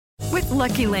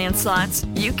Lucky Land Slots,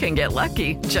 you can get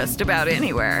lucky just about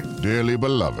anywhere. Dearly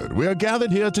beloved, we are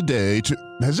gathered here today to...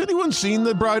 Has anyone seen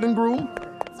the bride and groom?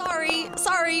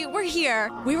 Sorry, we're here.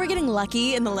 We were getting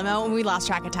lucky in the limo and we lost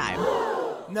track of time.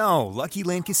 No, Lucky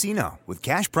Land Casino, with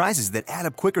cash prizes that add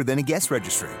up quicker than a guest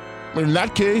registry. In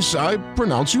that case, I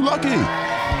pronounce you lucky.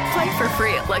 Play for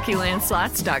free at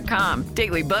LuckyLandSlots.com.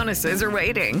 Daily bonuses are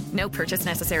waiting. No purchase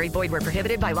necessary. Void where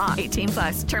prohibited by law.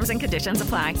 18+. Terms and conditions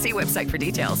apply. See website for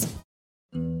details.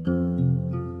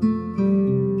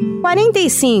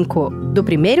 45 do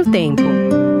primeiro tempo.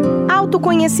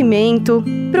 Autoconhecimento,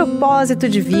 propósito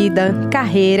de vida,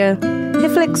 carreira,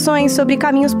 reflexões sobre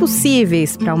caminhos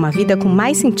possíveis para uma vida com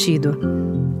mais sentido.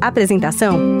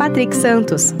 Apresentação: Patrick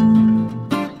Santos.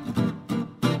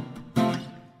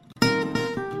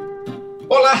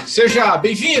 Olá, seja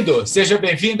bem-vindo, seja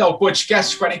bem-vinda ao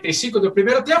podcast 45 do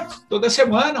primeiro tempo. Toda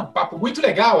semana, um papo muito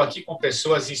legal aqui com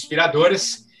pessoas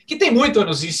inspiradoras que têm muito a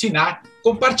nos ensinar,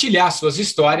 compartilhar suas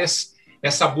histórias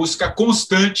nessa busca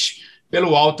constante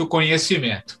pelo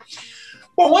autoconhecimento.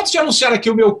 Bom, antes de anunciar aqui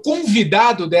o meu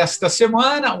convidado desta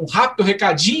semana, um rápido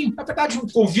recadinho, na verdade um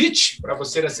convite para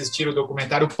você assistir o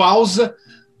documentário Pausa,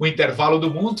 o Intervalo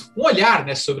do Mundo, um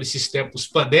olhar, sobre esses tempos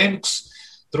pandêmicos.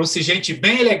 Trouxe gente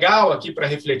bem legal aqui para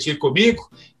refletir comigo.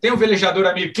 Tem o velejador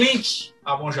Amir Klink,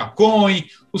 a Monja Cohen,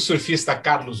 o surfista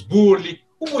Carlos Burle,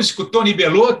 o músico Tony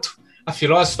Bellotto, a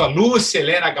filósofa Lúcia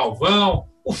Helena Galvão,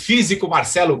 o físico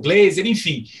Marcelo Gleiser,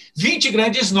 enfim, 20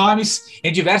 grandes nomes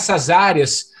em diversas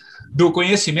áreas do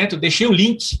conhecimento. Deixei o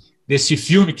link desse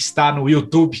filme que está no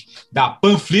YouTube da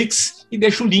Panflix e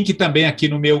deixo o link também aqui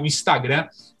no meu Instagram,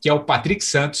 que é o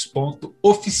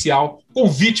patricksantos.oficial.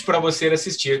 Convite para você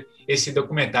assistir esse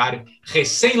documentário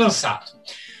recém-lançado.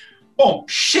 Bom,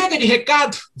 chega de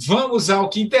recado, vamos ao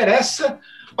que interessa.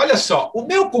 Olha só, o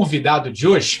meu convidado de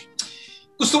hoje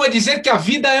costuma dizer que a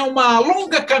vida é uma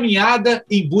longa caminhada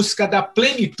em busca da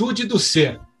plenitude do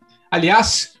ser.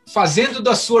 Aliás, fazendo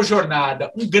da sua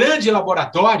jornada um grande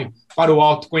laboratório para o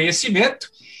autoconhecimento,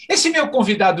 esse meu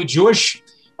convidado de hoje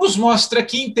nos mostra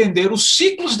que entender os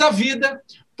ciclos da vida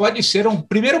pode ser um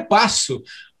primeiro passo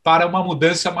para uma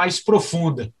mudança mais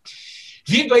profunda.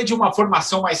 Vindo aí de uma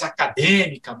formação mais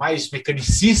acadêmica, mais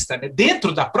mecanicista,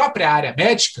 dentro da própria área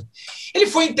médica, ele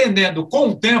foi entendendo com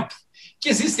o tempo que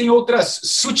existem outras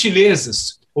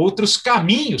sutilezas, outros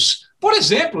caminhos, por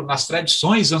exemplo, nas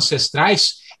tradições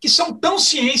ancestrais, que são tão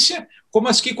ciência como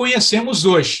as que conhecemos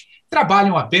hoje.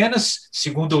 Trabalham apenas,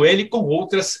 segundo ele, com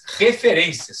outras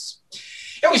referências.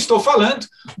 Eu estou falando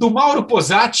do Mauro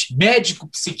Posati, médico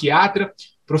psiquiatra,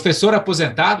 professor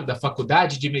aposentado da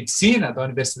Faculdade de Medicina da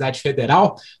Universidade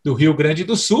Federal do Rio Grande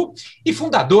do Sul e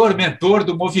fundador, mentor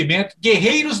do movimento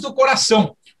Guerreiros do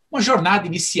Coração, uma jornada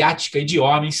iniciática de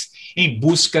homens em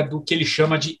busca do que ele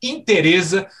chama de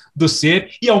inteireza do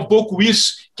ser, e é um pouco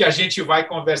isso que a gente vai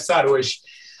conversar hoje.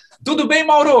 Tudo bem,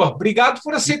 Mauro? Obrigado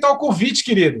por aceitar o convite,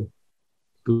 querido.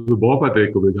 Tudo bom,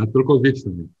 Patrick? Obrigado pelo convite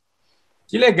também.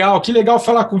 Que legal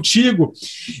falar contigo.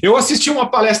 Eu assisti uma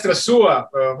palestra sua,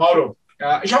 Mauro,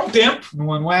 já há um tempo,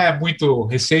 não é muito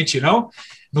recente, não,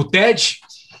 no TED,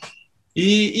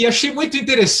 e achei muito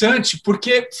interessante,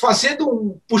 porque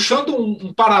puxando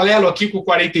um paralelo aqui com o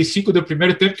 45 do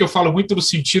primeiro tempo, que eu falo muito no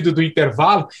sentido do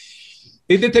intervalo,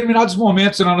 tem determinados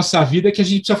momentos na nossa vida que a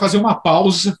gente precisa fazer uma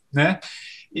pausa,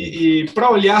 e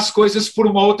para olhar as coisas por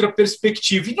uma outra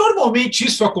perspectiva. E normalmente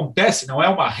isso acontece, não é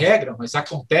uma regra, mas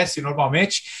acontece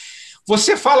normalmente.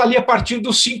 Você fala ali a partir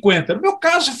dos 50. No meu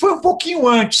caso, foi um pouquinho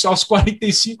antes, aos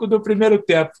 45 do primeiro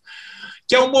tempo,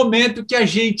 que é um momento que a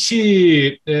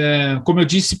gente, como eu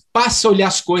disse, passa a olhar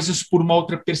as coisas por uma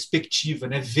outra perspectiva,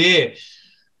 Ver,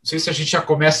 não sei se a gente já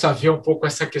começa a ver um pouco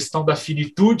essa questão da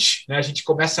finitude, A gente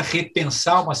começa a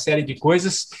repensar uma série de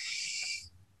coisas,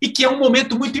 e que é um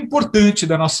momento muito importante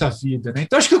da nossa vida,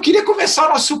 Então, acho que eu queria começar o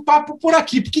nosso papo por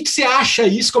aqui. Por que você acha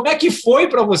isso? Como é que foi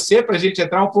para você, para a gente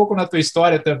entrar um pouco na tua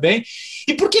história também?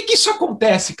 E por que isso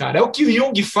acontece, cara? É o que o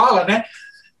Jung fala,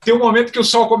 Tem um momento que o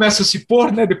sol começa a se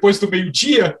pôr, depois do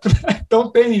meio-dia.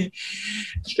 Então,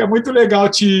 acho que é muito legal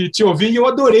te ouvir. E eu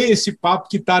adorei esse papo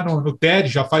que está no TED,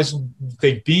 já faz um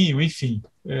tempinho, enfim.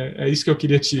 É isso que eu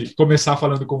queria começar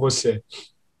falando com você.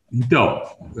 Então,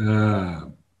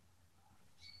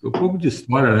 um pouco de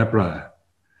história,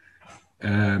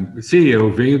 sim,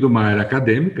 eu venho de uma área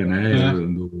acadêmica,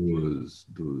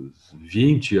 dos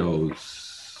 20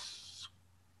 aos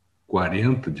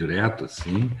 40, direto,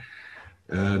 assim,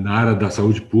 na área da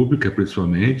saúde pública,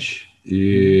 principalmente,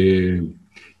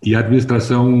 e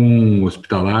administração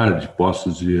hospitalar de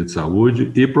postos de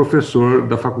saúde, e professor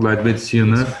da Faculdade de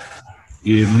Medicina,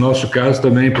 e no nosso caso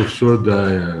também professor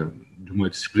de uma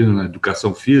disciplina na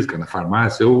educação física, na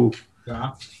farmácia,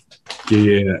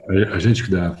 que é a gente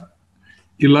que dava.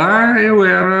 E lá eu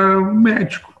era um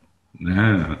médico,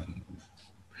 né?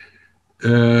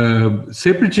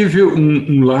 Sempre tive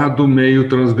um lado meio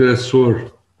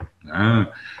transgressor, né?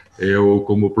 Eu,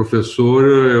 como professor,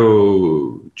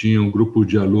 eu tinha um grupo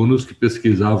de alunos que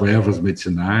pesquisava ervas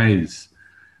medicinais,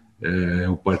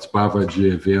 eu participava de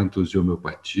eventos de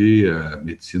homeopatia,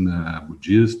 medicina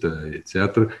budista,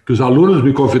 etc., que os alunos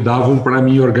me convidavam para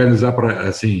me organizar, para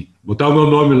assim, botar o meu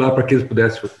nome lá para que eles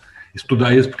pudessem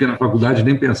estudar isso, porque na faculdade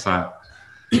nem pensar.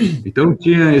 Então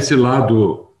tinha esse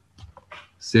lado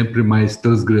sempre mais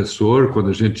transgressor. Quando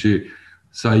a gente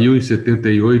saiu em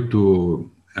 78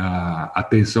 a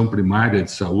atenção primária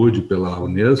de saúde pela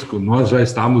Unesco, nós já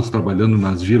estávamos trabalhando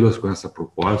nas vilas com essa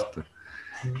proposta,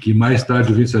 que mais tarde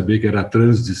eu vim saber que era a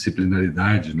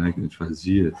transdisciplinaridade, né, que a gente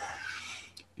fazia.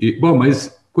 Bom,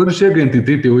 mas quando chega entre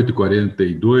 38 e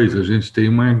 42, a gente tem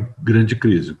uma grande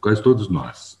crise, quase todos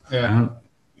nós. Né?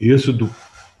 Isso,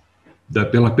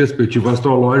 pela perspectiva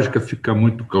astrológica, fica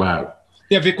muito claro.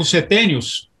 Tem a ver com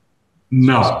setênios?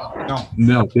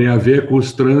 Não, tem a ver com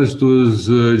os trânsitos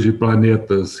de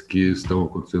planetas que estão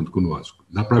acontecendo conosco.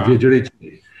 Dá para ver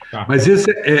direitinho. Mas essa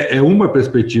é uma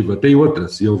perspectiva, tem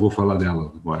outras, e eu vou falar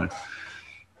delas agora.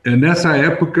 Nessa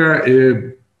época,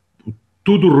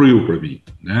 tudo ruiu para mim,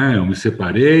 né? Eu me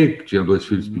separei, tinha 2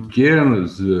 filhos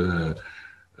pequenos,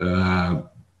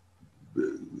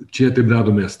 tinha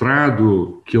terminado o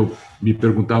mestrado, que eu me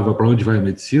perguntava para onde vai a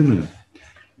medicina,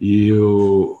 e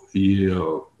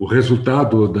o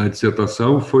resultado da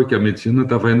dissertação foi que a medicina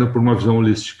estava indo por uma visão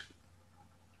holística.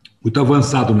 Muito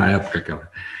avançado na época aquela.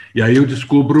 E aí eu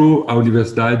descubro a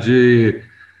universidade,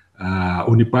 a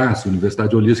Unipaz,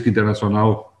 Universidade Holística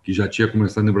Internacional, que já tinha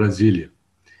começado em Brasília.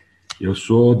 Eu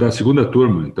sou da 2ª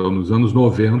turma, então nos anos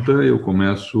 90 eu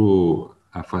começo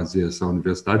a fazer essa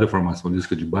universidade, a formação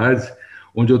holística de base,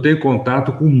 onde eu tenho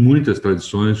contato com muitas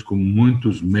tradições, com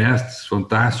muitos mestres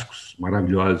fantásticos,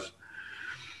 maravilhosos.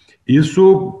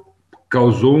 Isso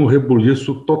causou um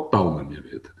rebuliço total na minha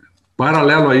vida.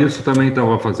 Paralelo a isso, também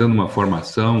estava fazendo uma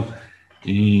formação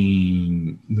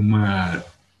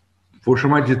vou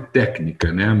chamar de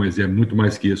técnica, né? Mas é muito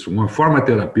mais que isso, uma forma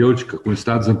terapêutica com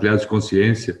estados ampliados de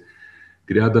consciência,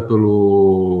 criada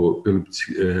pelo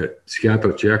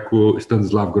psiquiatra tcheco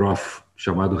Stanislav Grof,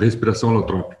 chamado Respiração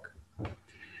Holotrópica.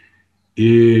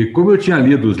 E como eu tinha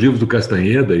lido os livros do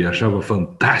Castanheda e achava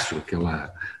fantástico,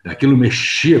 aquilo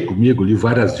mexia comigo, li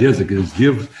várias vezes aqueles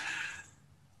livros.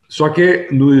 Só que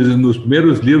nos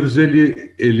primeiros livros,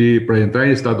 ele para entrar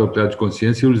em estado ampliado de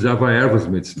consciência, ele usava ervas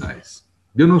medicinais.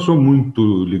 Eu não sou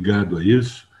muito ligado a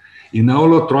isso, e na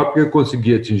holotrópica eu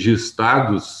consegui atingir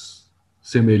estados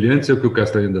semelhantes ao que o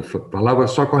Castanheda falava,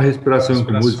 só com a respiração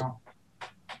com música.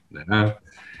 Né?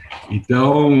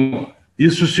 Então,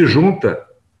 isso se junta.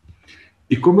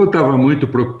 E como eu estava muito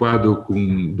preocupado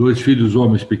com 2 filhos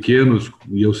homens pequenos,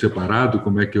 e eu separado,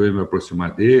 como é que eu ia me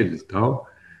aproximar deles e tal,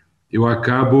 eu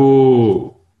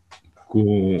acabo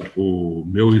com o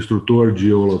meu instrutor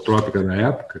de holotrópica na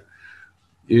época,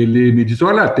 ele me disse,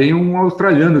 olha, tem um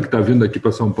australiano que está vindo aqui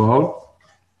para São Paulo,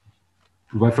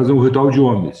 vai fazer um ritual de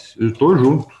homens. Eu estou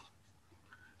junto.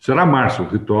 Isso era março, o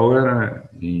ritual era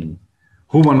em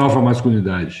Rumo à Nova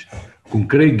Masculinidade, com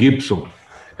Craig Gibson.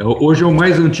 Hoje é o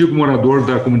mais antigo morador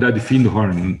da comunidade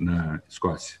Findhorn, na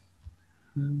Escócia.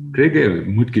 Craig é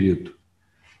muito querido.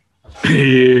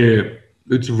 E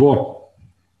eu disse, vou.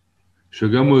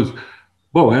 Chegamos...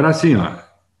 Bom, era assim,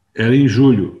 era em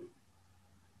julho.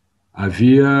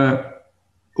 Havia...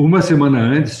 Uma semana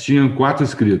antes, tinham 4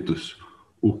 inscritos.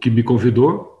 O que me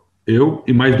convidou, eu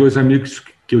e mais 2 amigos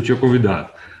que eu tinha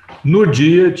convidado. No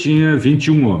dia, tinha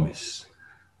 21 homens.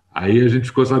 Aí a gente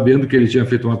ficou sabendo que ele tinha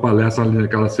feito uma palestra ali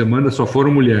naquela semana, só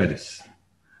foram mulheres.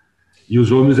 E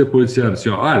os homens depois disseram assim,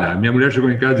 olha, a minha mulher chegou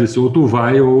em casa e disse, ou tu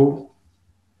vai ou...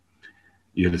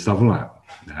 E eles estavam lá.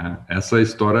 Né? Essa é a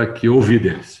história que eu ouvi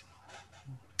deles.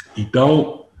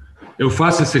 Então, eu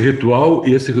faço esse ritual,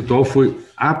 e esse ritual foi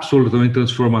absolutamente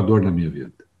transformador na minha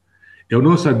vida. Eu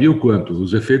não sabia o quanto,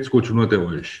 os efeitos continuam até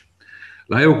hoje.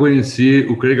 Lá eu conheci,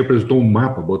 o Craig apresentou um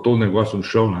mapa, botou um negócio no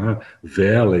chão lá,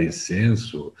 vela,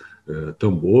 incenso,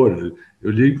 tambor.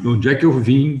 Eu li, onde é que eu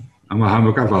vim amarrar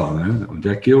meu cavalo, né? Onde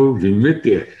é que eu vim me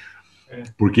meter?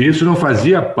 Porque isso não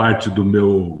fazia parte do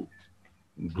meu...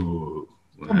 Do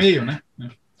meio, né?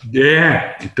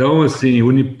 Então, assim,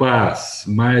 Unipaz,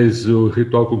 mais o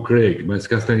ritual com o Craig, mais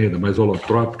Castanheda, mais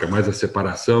holotrópica, mais a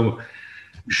separação,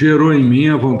 gerou em mim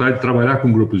a vontade de trabalhar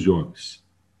com grupos de homens.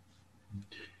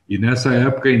 E nessa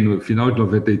época, no final de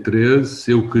 93,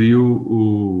 eu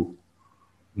crio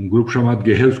um grupo chamado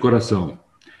Guerreiros do Coração,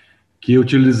 que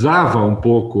utilizava um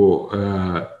pouco,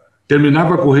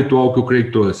 terminava com o ritual que o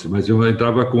Craig trouxe, mas eu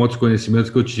entrava com outros conhecimentos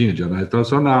que eu tinha, de análise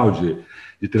transacional, de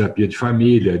terapia de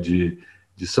família, de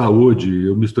saúde.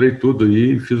 Eu misturei tudo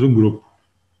e fiz um grupo.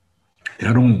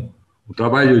 Era um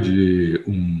trabalho de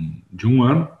um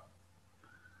ano,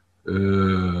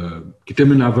 que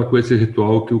terminava com esse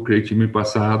ritual que o Craig tinha me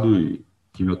passado e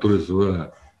que me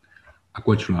autorizou a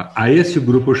continuar. A esse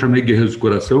grupo eu chamei Guerreiros do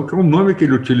Coração, que é um nome que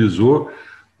ele utilizou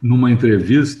numa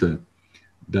entrevista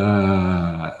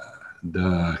da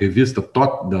revista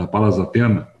da Palas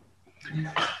Atena.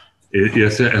 E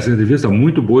essa entrevista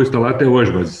muito boa, está lá até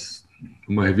hoje, mas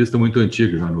uma revista muito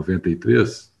antiga, já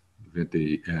 92.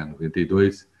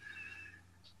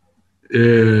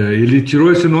 Ele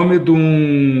tirou esse nome de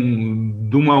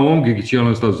uma ONG que tinha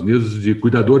nos Estados Unidos de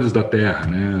cuidadores da terra,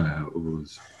 né?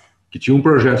 Que tinha um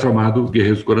projeto chamado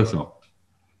Guerreiros do Coração.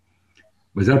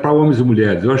 Mas era para homens e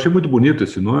mulheres. Eu achei muito bonito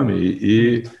esse nome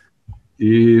e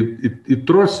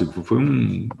trouxe.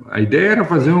 A ideia era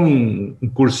fazer um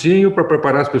cursinho para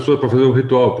preparar as pessoas para fazer o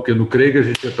ritual, porque no Craig a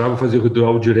gente tentava fazer o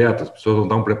ritual direto, as pessoas não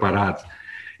estavam preparadas.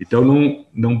 Então, no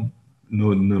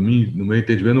meu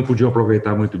entendimento, não podiam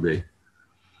aproveitar muito bem.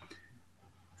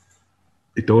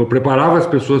 Então, eu preparava as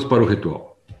pessoas para o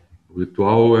ritual. O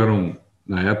ritual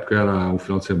na época era um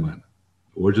final de semana.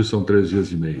 Hoje são 3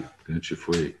 dias e meio, que a gente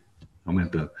foi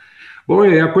aumentando. Bom,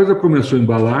 e a coisa começou a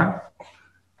embalar.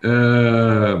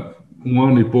 Um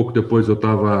ano e pouco depois eu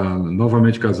estava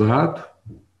novamente casado,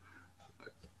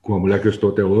 com a mulher que eu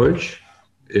estou até hoje,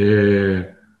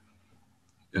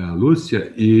 a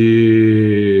Lúcia,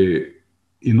 e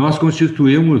nós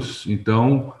constituímos,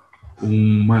 então,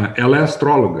 ela é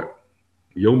astróloga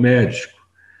e eu médico.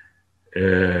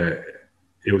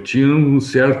 Eu tinha um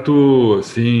certo,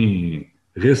 assim,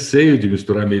 receio de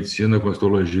misturar medicina com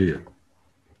astrologia,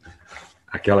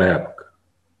 naquela época.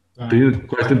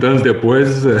 Quase 30 anos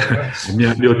depois,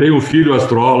 eu tenho um filho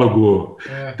astrólogo,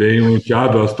 tenho um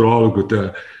enteado astrólogo,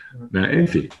 né?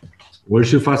 Enfim,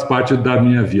 hoje faz parte da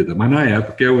minha vida, mas na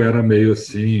época eu era meio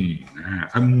assim, né?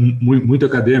 Muito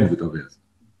acadêmico, talvez.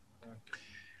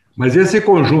 Mas esse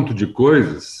conjunto de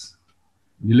coisas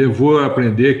me levou a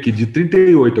aprender que de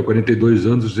 38 a 42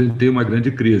 anos a gente tem uma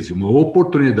grande crise, uma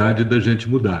oportunidade da gente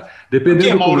mudar.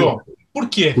 Dependendo. Por quê, Mauro? Por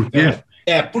quê? Por quê?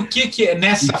 Por que é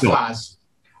nessa fase?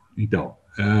 Então,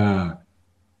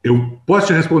 eu posso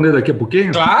te responder daqui a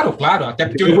pouquinho? Claro, até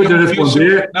porque eu vou te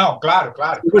responder. Não, claro.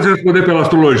 Eu vou te responder pela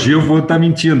astrologia, eu vou estar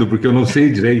mentindo, porque eu não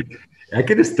sei direito. É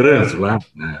aqueles trânsitos lá.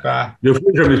 Né? Tá. Meu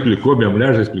filho já me explicou, minha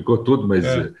mulher já explicou tudo, mas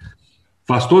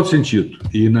faz todo sentido.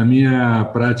 E na minha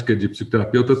prática de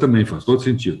psicoterapeuta também faz todo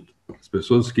sentido. As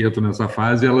pessoas que entram nessa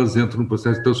fase, elas entram no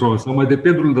processo de transformação, mas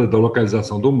depende da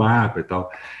localização do mapa e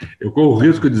tal. Eu corro o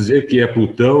risco de dizer que é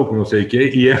Plutão, que não sei o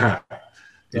quê, e errar.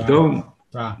 Então,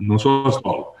 não sou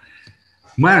astrólogo.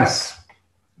 Mas,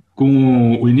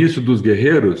 com o início dos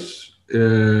Guerreiros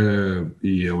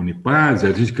e a Unipaz,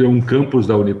 a gente criou um campus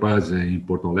da Unipaz em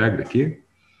Porto Alegre, aqui,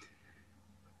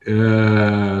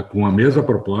 com a mesma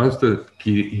proposta,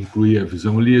 que incluía a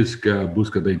visão holística, a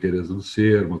busca da inteireza do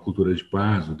ser, uma cultura de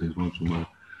paz, o desenvolvimento de uma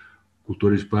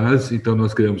cultura de paz. Então,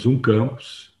 nós criamos um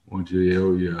campus, onde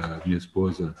eu e a minha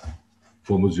esposa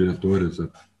fomos diretoras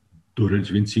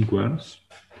durante 25 anos.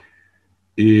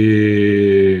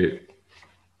 E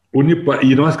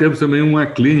nós criamos também uma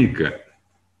clínica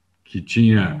que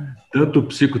tinha tanto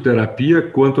psicoterapia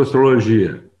quanto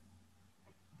astrologia.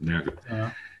 Né?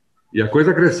 E a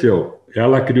coisa cresceu.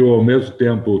 Ela criou, ao mesmo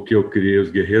tempo que eu criei os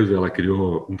Guerreiros, ela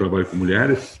criou um trabalho com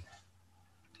mulheres,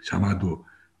 chamado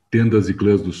Tendas e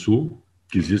Clãs do Sul,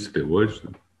 que existe até hoje.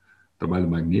 Né? Trabalho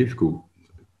magnífico,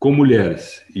 com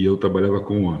mulheres, e eu trabalhava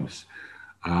com homens.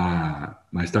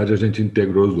 Mais tarde a gente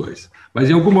integrou os dois. Mas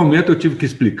em algum momento eu tive que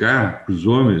explicar para os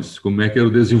homens como é que era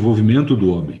o desenvolvimento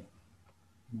do homem.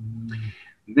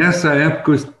 Nessa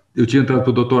época eu tinha entrado para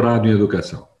o doutorado em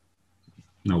educação,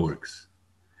 na URGS.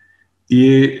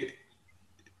 E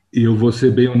eu vou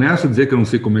ser bem honesto, dizer que eu não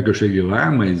sei como é que eu cheguei lá,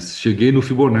 mas cheguei no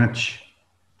Fibonacci,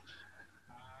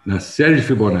 na série de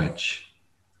Fibonacci.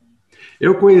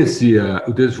 Eu conhecia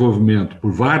o desenvolvimento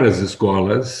por várias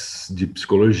escolas de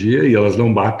psicologia, e elas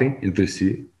não batem entre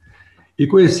si, e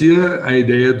conhecia a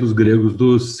ideia dos gregos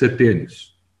dos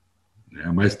setênios, né?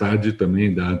 Mais tarde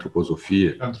também da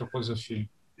antroposofia.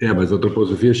 Mas a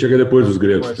antroposofia chega depois dos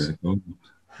gregos. Né? Então,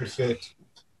 perfeito.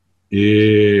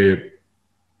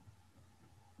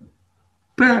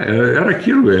 Era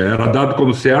aquilo, era dado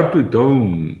como certo,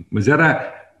 então, mas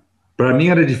para mim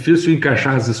era difícil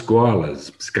encaixar as escolas,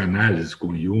 psicanálise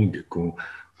com Jung, com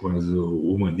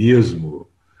o humanismo,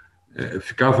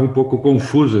 ficava um pouco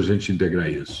confuso a gente integrar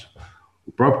isso.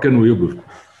 O próprio Ken Wilber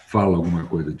fala alguma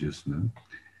coisa disso, né?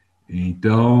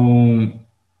 Então,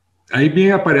 aí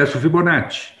bem aparece o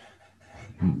Fibonacci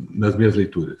nas minhas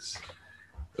leituras.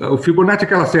 O Fibonacci é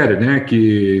aquela série, né,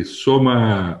 que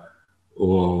soma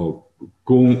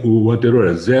com o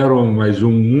anterior, 0 mais 1,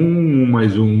 1, 1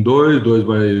 mais 1, 2, 2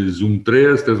 mais 1,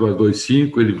 3, 3 mais 2,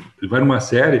 5, ele vai numa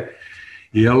série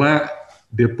e ela,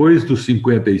 depois dos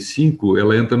 55,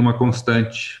 ela entra numa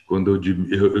constante, quando eu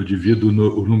divido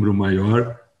o número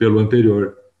maior pelo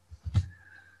anterior.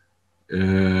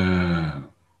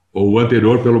 Ou o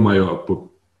anterior pelo maior,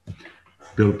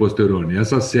 pelo posterior. E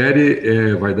essa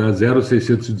série vai dar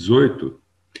 0,618,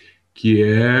 que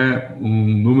é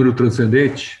um número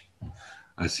transcendente,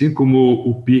 assim como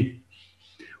o π.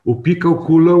 O π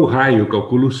calcula o raio,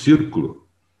 calcula o círculo.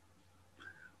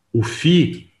 O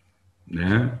φ,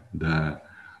 né,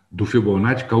 do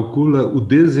Fibonacci calcula o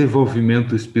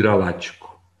desenvolvimento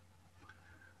espiralático.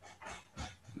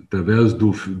 Através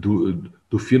do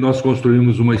φ nós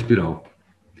construímos uma espiral.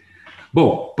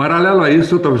 Bom, paralelo a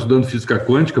isso, eu estava estudando física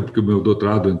quântica, porque o meu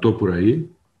doutorado entrou por aí,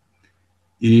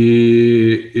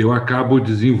 e eu acabo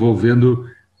desenvolvendo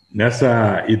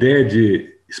nessa ideia de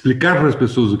explicar para as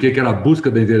pessoas o que era a busca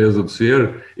da inteireza do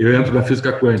ser, eu entro na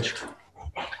física quântica.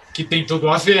 Que tem tudo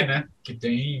a ver, né?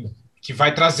 Que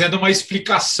vai trazendo uma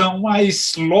explicação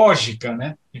mais lógica,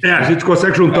 né? A gente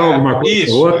consegue juntar alguma coisa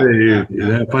com outra e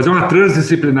né, fazer uma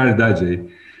transdisciplinaridade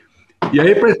aí. E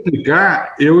aí, para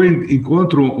explicar, eu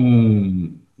encontro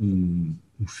um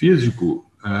físico,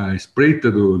 a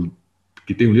espreita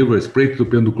que tem um livro, A Espreita do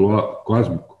Pêndulo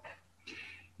Cósmico,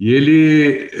 e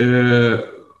ele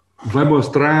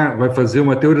vai fazer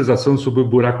uma teorização sobre o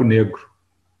buraco negro,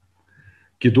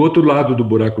 que do outro lado do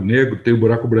buraco negro tem o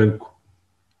buraco branco.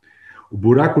 O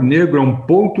buraco negro é um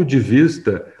ponto de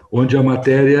vista onde a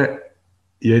matéria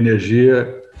e a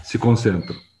energia se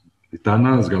concentram. E está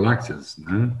nas galáxias,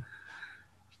 né?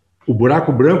 O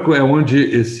buraco branco é onde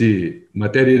esse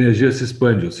matéria e energia se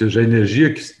expande, ou seja, a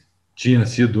energia que tinha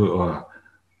sido,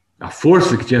 a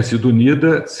força que tinha sido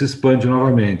unida se expande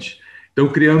novamente. Então,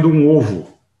 criando um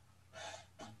ovo.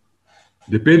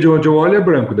 Depende de onde eu olho é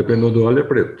branco, depende de onde eu olho é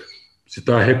preto. Se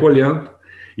está recolhendo.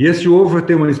 E esse ovo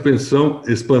tem uma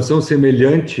expansão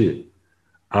semelhante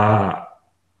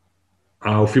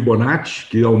ao Fibonacci,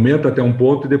 que aumenta até um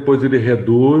ponto e depois ele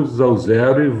reduz ao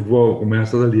zero e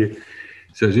começa dali.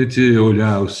 Se a gente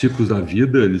olhar os ciclos da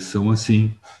vida, eles são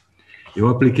assim. Eu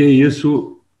apliquei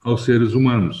isso aos seres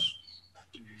humanos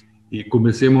e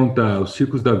comecei a montar os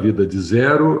ciclos da vida de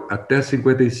 0 até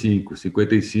 55.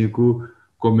 55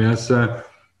 começa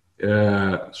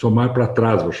a somar para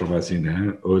trás, vou chamar assim,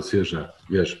 né? Ou seja,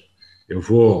 veja, eu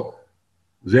vou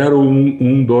 0,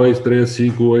 1, 2, 3,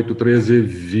 5, 8, 13,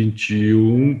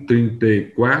 21,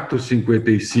 34,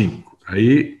 55.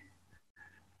 Aí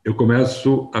eu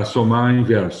começo a somar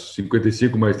inverso.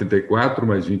 55 mais 34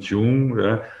 mais 21,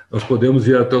 né? Nós podemos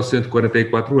ir até os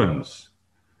 144 anos.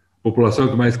 A população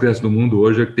que mais cresce no mundo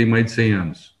hoje é que tem mais de 100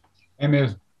 anos. É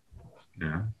mesmo.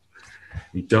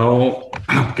 Então,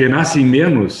 porque nascem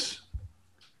menos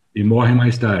e morrem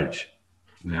mais tarde,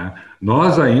 né?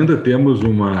 Nós ainda temos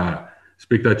uma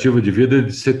expectativa de vida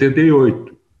de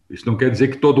 78. Isso não quer dizer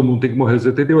que todo mundo tem que morrer aos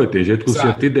 78. Tem gente com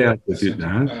 110.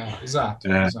 Né? Exato.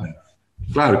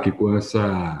 Claro que com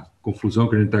essa confusão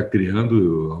que a gente está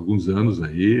criando há alguns anos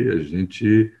aí, a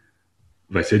gente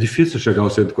vai ser difícil chegar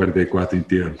aos 144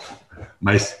 inteiros,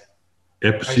 mas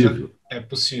é possível. É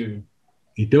possível.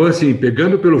 Então, assim,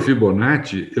 pegando pelo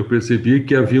Fibonacci, eu percebi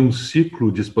que havia um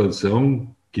ciclo de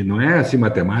expansão que não é assim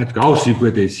matemático, aos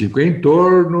 55, é em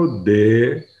torno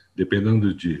de,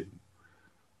 dependendo de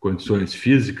condições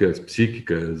físicas,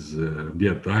 psíquicas,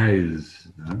 ambientais,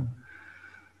 né?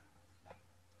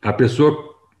 A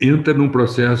pessoa entra num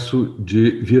processo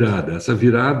de virada. Essa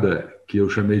virada, que eu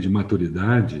chamei de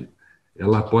maturidade,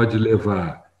 ela pode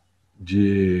levar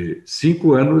de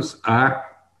 5 anos a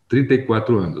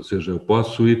 34 anos. Ou seja, eu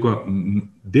posso ir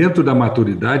dentro da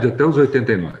maturidade até os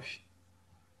 89.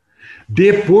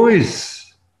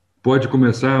 Depois, pode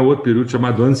começar outro período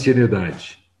chamado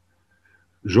ancianidade.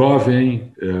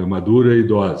 Jovem, madura e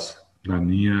idosa, na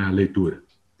minha leitura.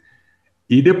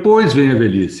 E depois vem a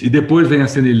velhice, e depois vem a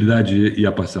senilidade e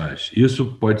a passagem.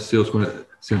 Isso pode ser os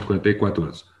 144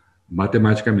 anos,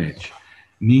 matematicamente.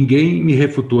 Ninguém me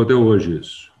refutou até hoje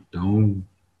isso. Então,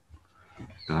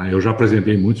 eu já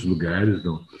apresentei em muitos lugares.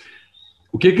 Então,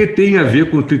 o que tem a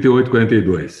ver com 38 e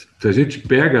 42? Se a gente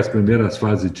pega as primeiras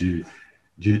fases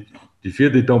de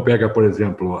vida, então pega, por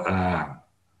exemplo, a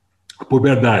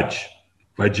puberdade,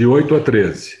 vai de 8 a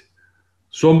 13.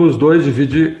 Somos 2,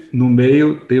 divide no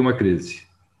meio, tem uma crise.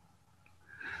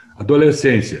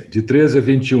 Adolescência, de 13 a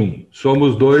 21.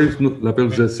 Somos 2, lá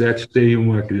pelos 17 tem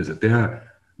uma crise. Até a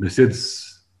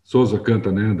Mercedes Souza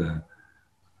canta, né? Da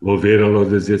Volver a los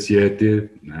 17,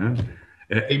 né?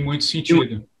 Tem muito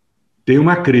sentido. Tem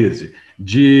uma crise.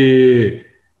 De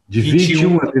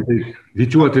 21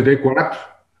 a 34,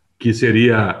 que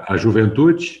seria a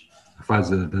juventude, a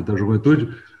fase da juventude,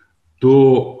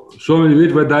 soma de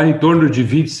vai dar em torno de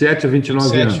 27 a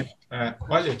 29 anos.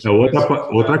 Olha que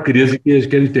outra crise que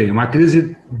ele tem, uma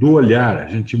crise do olhar, a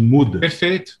gente muda.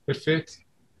 Perfeito.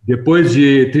 Depois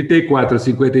de 34 a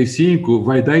 55,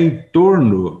 vai dar em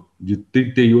torno de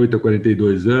 38 a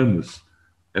 42 anos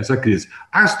essa crise.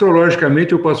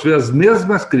 Astrologicamente, eu posso ver as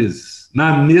mesmas crises,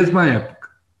 na mesma época.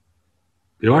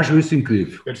 Eu acho isso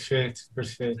incrível. Perfeito.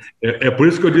 É por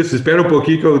isso que eu disse, espera um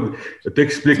pouquinho que eu tenho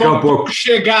que explicar um pouco.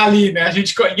 Chegar ali, né? A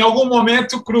gente, em algum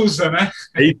momento, cruza, né?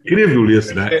 É incrível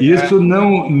isso, né? Isso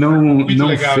não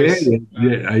fere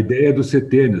a ideia do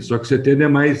setênio, só que o setênio é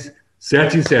mais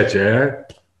 7 em 7,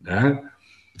 né?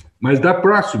 Mas dá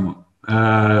próximo.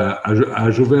 A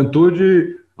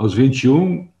juventude, aos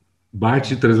 21,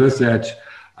 bate 3 vezes 7.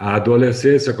 A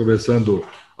adolescência, começando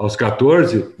aos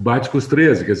 14, bate com os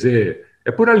 13, quer dizer,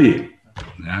 é por ali.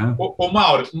 Né? Ô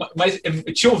Mauro, mas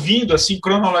te ouvindo assim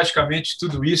cronologicamente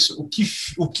tudo isso,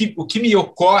 o que me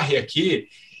ocorre aqui,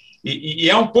 e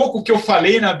é um pouco o que eu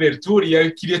falei na abertura, e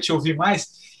eu queria te ouvir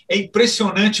mais, é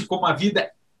impressionante como a vida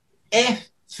é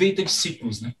feita de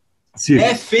ciclos, né? Sim.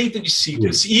 É feita de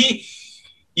ciclos.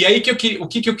 E aí o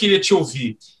que eu queria te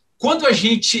ouvir? Quando a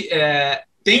gente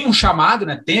tem um chamado,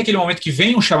 né? Tem aquele momento que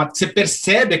vem um chamado, que você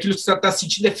percebe aquilo que você está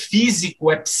sentindo é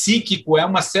físico, é psíquico, é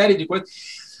uma série de coisas.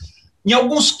 Em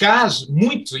alguns casos,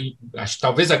 muitos, acho que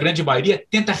talvez a grande maioria,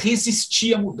 tenta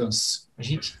resistir à mudança. A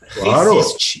gente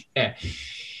resiste.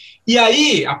 E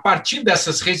aí, a partir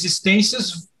dessas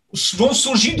resistências, vão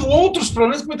surgindo outros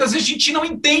problemas que muitas vezes a gente não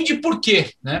entende por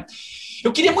quê, né?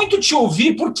 Eu queria muito te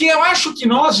ouvir, porque eu acho que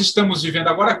nós estamos vivendo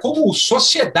agora, como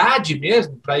sociedade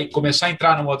mesmo, para começar a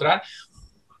entrar numa outra área,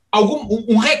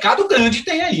 um recado grande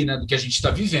tem aí, né, do que a gente está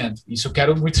vivendo. Isso eu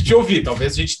quero muito te ouvir,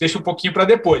 talvez a gente deixe um pouquinho para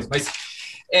depois, mas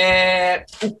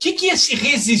o que esse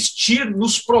resistir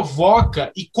nos provoca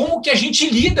e como que a gente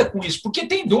lida com isso? Porque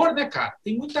tem dor, né, cara?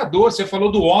 Tem muita dor. Você falou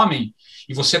do homem,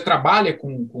 e você trabalha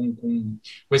com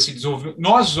esse desenvolvimento.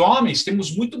 Nós, homens,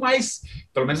 temos muito mais,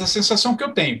 pelo menos a sensação que eu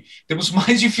tenho, temos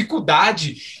mais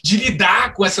dificuldade de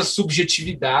lidar com essa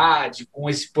subjetividade, com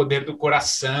esse poder do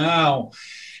coração,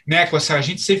 né? A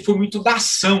gente sempre foi muito da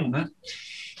ação, né?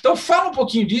 Então, fala um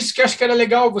pouquinho disso, que eu acho que era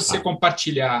legal você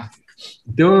compartilhar.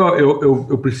 Então,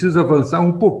 eu preciso avançar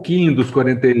um pouquinho dos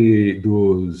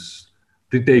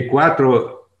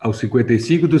 34 aos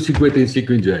 55, dos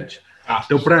 55 em diante.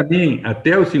 Então, para mim,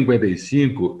 até os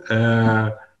 55,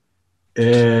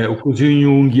 o que os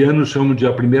junguianos chamam de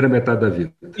a primeira metade da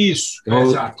vida. Isso, então,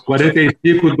 exato.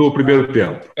 45 do primeiro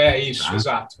tempo. Isso,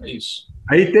 exato, é isso.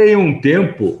 Aí tem um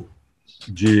tempo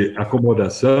de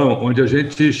acomodação onde a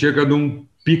gente chega num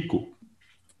pico,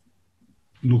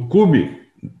 no cume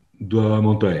da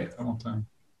montanha.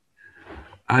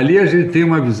 Ali a gente tem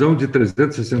uma visão de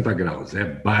 360 graus, é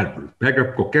bárbaro. Pega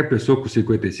qualquer pessoa com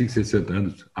 55, 60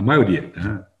 anos, a maioria,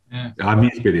 né? A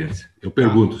minha experiência. Eu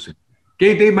pergunto sempre,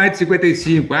 quem tem mais de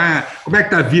 55? Como é que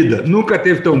tá a vida? Nunca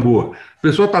teve tão boa. A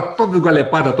pessoa está toda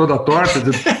esgualepada, toda torta.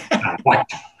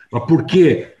 Mas por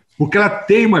quê? Porque ela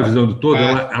tem uma visão do todo,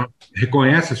 ela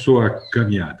reconhece a sua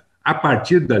caminhada. A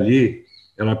partir dali,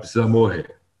 ela precisa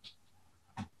morrer.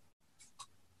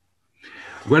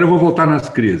 Agora eu vou voltar nas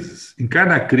crises. Em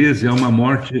cada crise é uma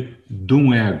morte de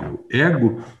um ego.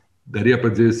 Ego, daria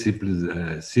para dizer simples,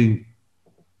 assim,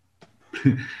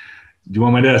 de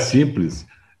uma maneira simples,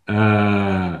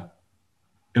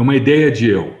 é uma ideia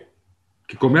de eu,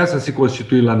 que começa a se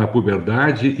constituir lá na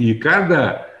puberdade e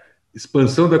cada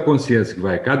expansão da consciência que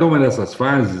vai, cada uma dessas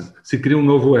fases, se cria um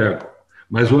novo ego.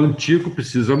 Mas o antigo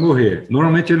precisa morrer.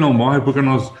 Normalmente ele não morre porque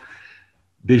nós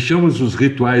deixamos os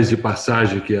rituais de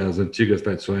passagem que as antigas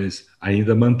tradições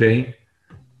ainda mantêm,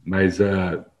 mas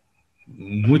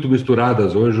muito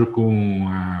misturadas hoje com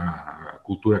a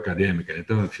cultura acadêmica.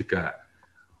 Então fica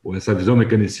essa visão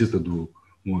mecanicista do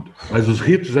mundo. Mas os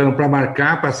ritos eram para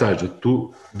marcar a passagem.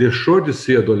 Tu deixou de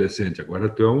ser adolescente, agora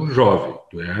tu é um jovem,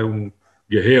 tu é um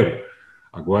guerreiro,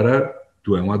 agora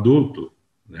tu é um adulto,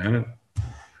 né?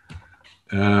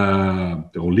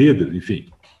 Um líder, enfim.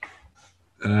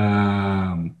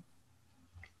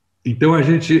 Então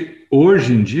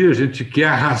hoje em dia a gente quer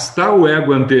arrastar o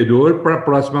ego anterior para a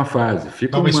próxima fase.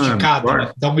 Fica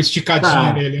dá uma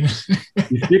esticadinha nele, né?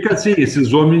 E fica assim,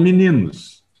 esses homens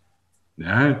meninos.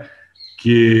 né?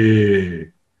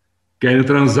 Que querem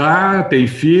transar, tem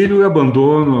filho e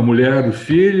abandonam a mulher do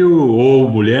filho, ou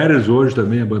mulheres hoje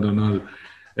também abandonando.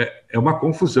 É uma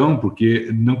confusão, porque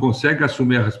não consegue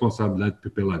assumir a responsabilidade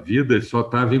pela vida e só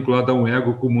está vinculado a um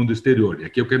ego com o mundo exterior. E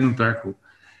aqui eu quero entrar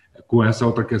com essa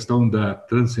outra questão da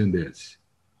transcendência.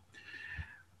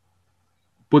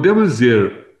 Podemos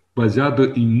dizer,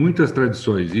 baseado em muitas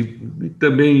tradições e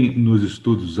também nos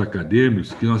estudos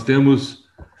acadêmicos, que nós temos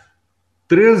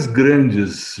 3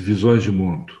 grandes visões de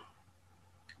mundo.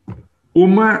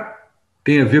 Uma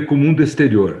tem a ver com o mundo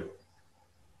exterior,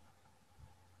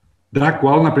 da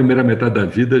qual, na primeira metade da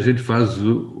vida, a gente faz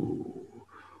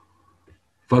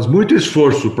muito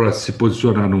esforço para se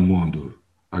posicionar no mundo.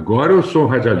 Agora eu sou um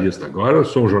radialista, agora eu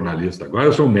sou um jornalista, agora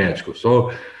eu sou um médico,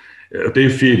 eu tenho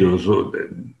filhos,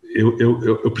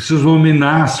 eu preciso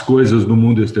dominar as coisas no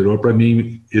mundo exterior para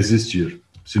mim existir,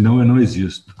 senão eu não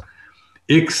existo.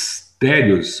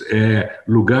 Exterios é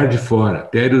lugar de fora,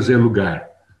 terios é lugar,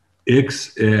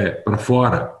 ex é para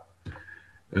fora.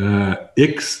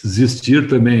 Existir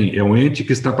também é um ente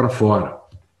que está para fora.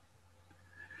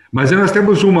 Mas nós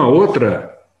temos uma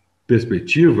outra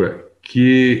perspectiva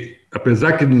que,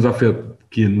 apesar que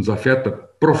nos afeta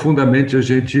profundamente, a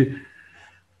gente,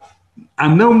 há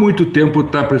não muito tempo,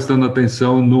 está prestando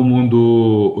atenção no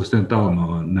mundo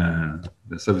ocidental,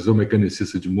 nessa visão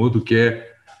mecanicista de mundo, que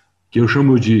eu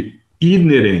chamo de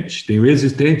inerente. Tem o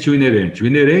existente e o inerente. O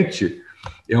inerente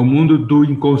é o mundo do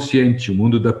inconsciente, o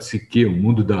mundo da psique, o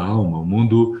mundo da alma, o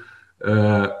mundo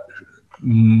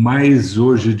mais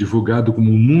hoje divulgado como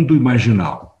o mundo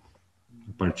imaginal,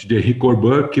 a partir de Henri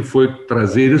Corbin, que foi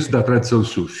trazer isso da tradição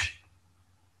sufi.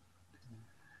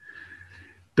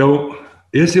 Então,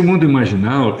 esse mundo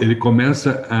imaginal, ele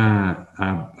começa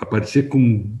a aparecer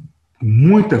com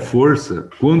muita força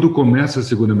quando começa a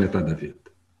segunda metade da vida.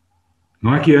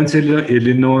 Não é que antes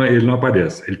ele não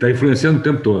apareça, ele está influenciando o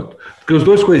tempo todo, porque os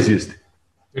dois coexistem.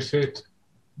 Perfeito.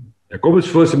 É como se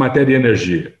fosse matéria e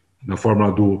energia, na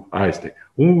fórmula do Einstein.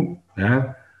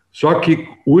 Né? Só que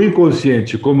o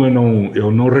inconsciente, como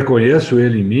eu não reconheço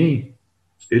ele em mim,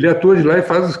 ele atua de lá e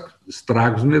faz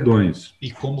estragos medonhos.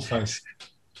 E como faz?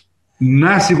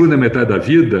 Na segunda metade da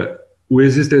vida, o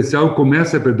existencial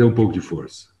começa a perder um pouco de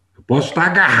força. Eu posso estar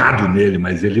agarrado nele,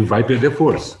 mas ele vai perder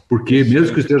força. Porque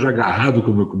mesmo que eu esteja agarrado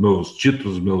com meus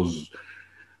títulos,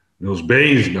 meus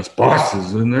bens, minhas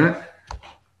posses, né?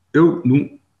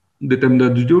 Num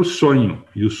determinado dia, eu sonho.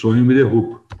 E o sonho me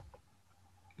derruba.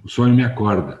 O sonho me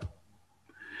acorda.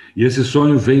 E esse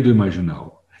sonho vem do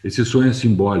imaginal. Esse sonho é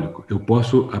simbólico. Eu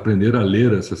posso aprender a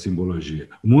ler essa simbologia.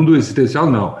 O mundo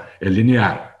existencial, não. É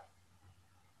linear.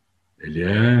 Ele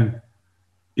é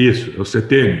isso, é o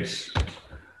setênis.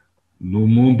 No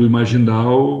mundo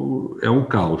imaginal é um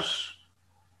caos.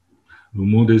 No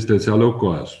mundo existencial é o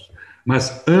cosmos.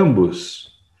 Mas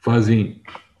ambos fazem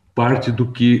parte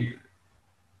do que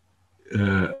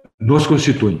nos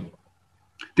constituem.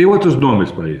 Tem outros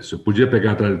nomes para isso. Eu podia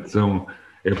pegar a tradição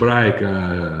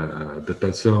hebraica, a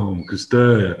tradição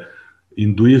cristã,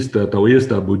 hinduísta,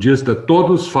 taoísta, budista,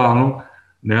 todos falam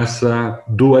nessa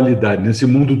dualidade, nesse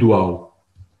mundo dual.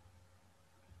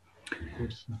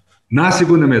 Na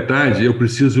segunda metade, eu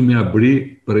preciso me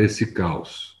abrir para esse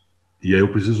caos. E aí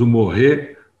eu preciso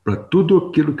morrer para tudo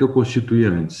aquilo que eu constituí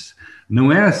antes.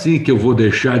 Não é assim que eu vou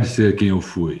deixar de ser quem eu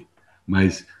fui,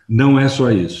 mas não é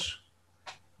só isso.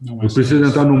 Eu preciso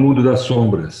entrar no mundo das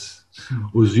sombras.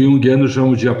 Os junguianos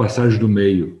chamam de a passagem do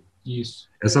meio. Isso.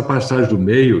 Essa passagem do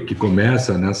meio, que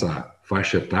começa nessa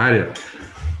faixa etária,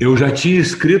 eu já tinha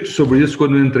escrito sobre isso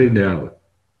quando eu entrei nela.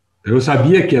 Eu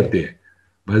sabia que ia ter,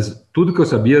 mas tudo que eu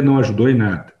sabia não ajudou em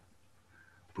nada.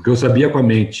 Porque eu sabia com a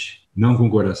mente, não com o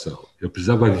coração. Eu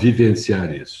precisava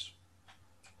vivenciar isso.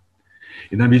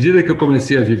 E na medida que eu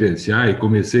comecei a vivenciar e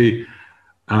comecei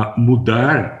a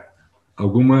mudar,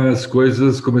 algumas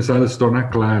coisas começaram a se tornar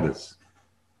claras.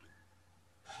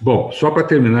 Bom, só para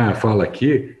terminar a fala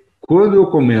aqui, quando eu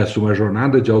começo uma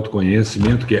jornada de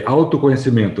autoconhecimento, que é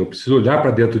autoconhecimento, eu preciso olhar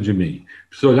para dentro de mim,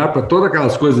 preciso olhar para todas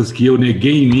aquelas coisas que eu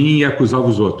neguei em mim e acusava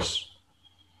os outros,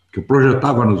 que eu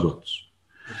projetava nos outros.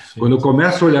 Sim. Quando eu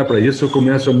começo a olhar para isso, eu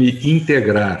começo a me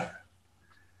integrar.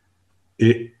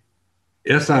 E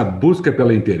essa busca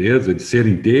pela inteireza, de ser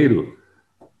inteiro,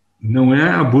 não é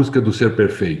a busca do ser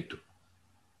perfeito.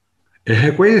 É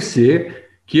reconhecer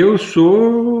que eu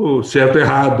sou certo,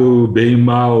 errado, bem,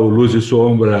 mal, luz e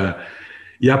sombra,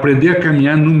 e aprender a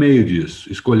caminhar no meio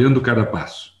disso, escolhendo cada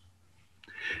passo.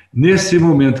 Nesse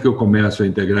momento que eu começo a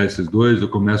integrar esses dois, eu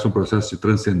começo um processo de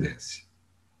transcendência.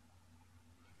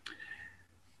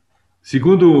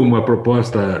 Segundo uma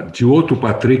proposta de outro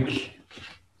Patrick,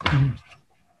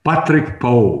 Patrick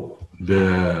Paul,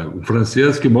 um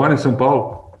francês que mora em São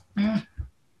Paulo.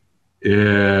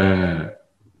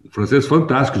 Um francês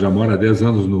fantástico, já mora há 10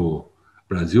 anos no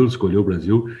Brasil, escolheu o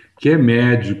Brasil, que é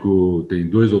médico, tem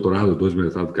 2 doutorados, 2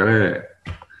 mestrados, o cara é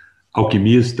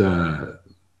alquimista,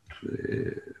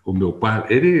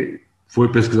 homeopata, ele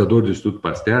foi pesquisador do Instituto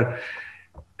Pasteur.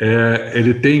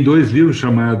 Ele tem 2 livros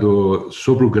chamados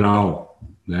Sobre o Graal,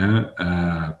 né?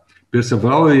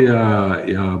 Perceval e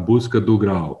a Busca do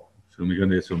Graal, se não me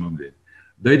engano esse é o nome dele,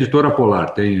 da editora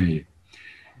Polar, tem aí.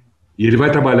 E ele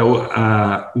vai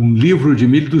trabalhar um livro de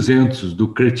 1200 do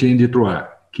Chrétien de Troyes,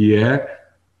 que é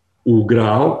o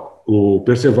Graal, o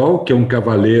Perceval, que é um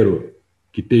cavaleiro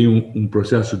que tem um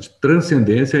processo de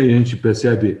transcendência, e a gente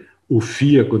percebe o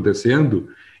fio acontecendo,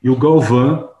 e o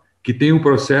Galvin, que tem um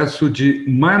processo de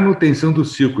manutenção do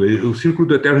ciclo, o ciclo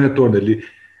do eterno retorno.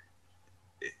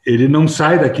 Ele não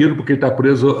sai daquilo porque ele está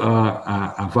preso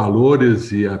a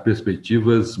valores e a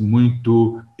perspectivas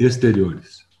muito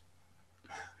exteriores.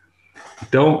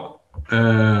 Então,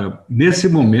 nesse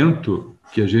momento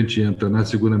que a gente entra na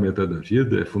segunda metade da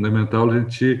vida, é fundamental a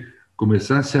gente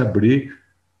começar a se abrir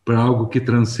para algo que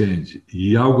transcende.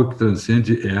 E algo que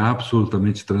transcende é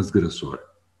absolutamente transgressor.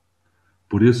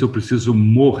 Por isso eu preciso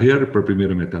morrer para a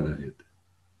primeira metade da vida.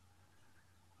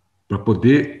 Para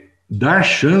poder dar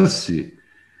chance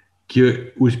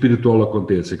que o espiritual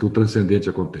aconteça, que o transcendente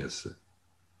aconteça.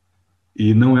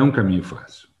 E não é um caminho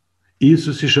fácil.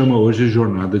 Isso se chama hoje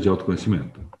jornada de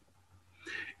autoconhecimento.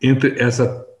 Entre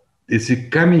esse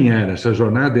caminhar, essa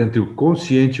jornada entre o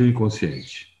consciente e o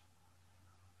inconsciente.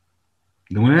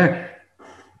 Não é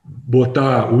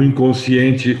botar o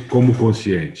inconsciente como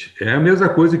consciente. É a mesma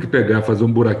coisa que fazer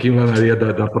um buraquinho lá na areia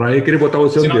da praia e querer botar o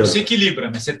oceano dentro. Você se equilibra,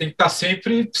 né? Você tem que estar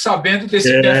sempre sabendo desse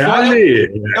pé fora.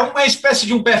 É uma espécie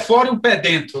de um pé fora e um pé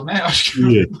dentro, né? Acho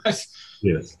que mas...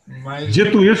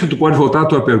 Dito isso, tu pode voltar à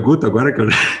tua pergunta agora que eu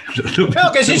já estou...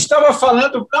 Não, que a gente estava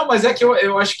falando... Não, mas é que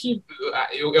eu acho que...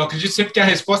 Eu acredito sempre que a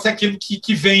resposta é aquilo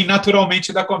que vem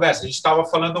naturalmente da conversa. A gente estava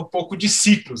falando um pouco de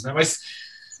ciclos, né? Mas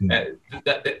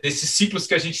desses ciclos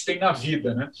que a gente tem na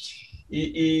vida, né?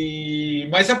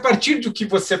 Mas a partir do que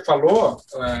você falou,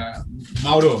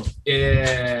 Mauro,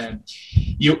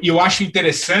 eu acho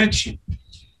interessante,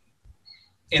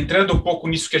 entrando um pouco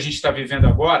nisso que a gente está vivendo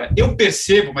agora, eu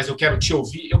percebo, mas eu quero te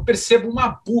ouvir, eu percebo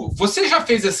você já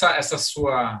fez essa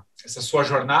sua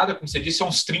jornada, como você disse, há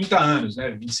uns 30 anos,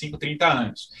 né? 25, 30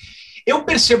 anos. Eu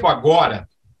percebo agora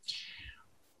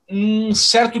um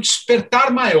certo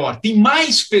despertar maior. Tem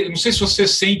mais, não sei se você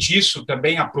sente isso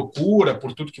também, a procura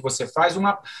por tudo que você faz,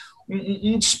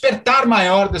 um despertar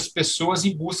maior das pessoas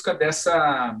em busca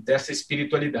dessa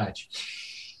espiritualidade.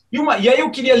 E aí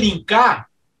eu queria linkar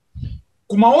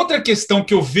com uma outra questão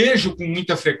que eu vejo com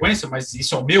muita frequência, mas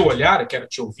isso é o meu olhar, eu quero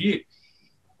te ouvir,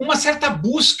 uma certa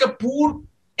busca por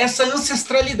essa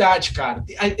ancestralidade, cara.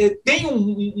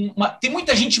 Tem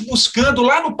muita gente buscando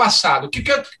lá no passado. O que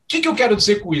eu quero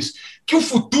dizer com isso? Que o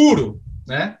futuro,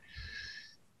 né,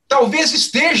 talvez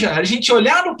esteja a gente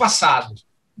olhar no passado,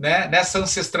 né, nessa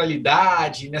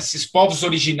ancestralidade, nesses povos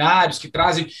originários que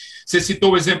trazem... Você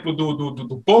citou o exemplo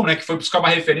do Paul, né, que foi buscar uma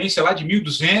referência lá de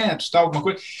 1200, tal, alguma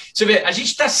coisa. Você vê, a gente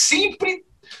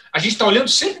está olhando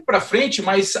sempre para frente,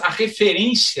 mas a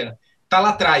referência está lá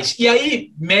atrás. E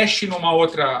aí mexe numa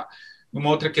outra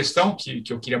questão que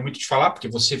eu queria muito te falar, porque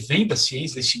você vem da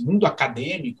ciência, desse mundo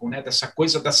acadêmico, né, dessa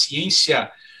coisa da ciência,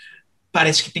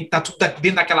 parece que tem que estar tudo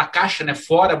dentro daquela caixa, né,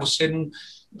 fora, você não...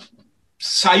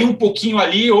 Saiu um pouquinho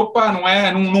ali, opa,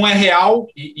 não é real,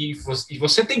 e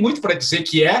você tem muito para dizer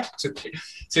que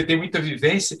você tem muita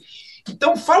vivência.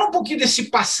 Então, fala um pouquinho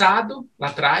desse passado lá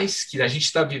atrás, que a gente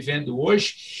está vivendo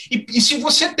hoje, e se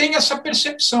você tem essa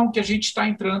percepção que a gente está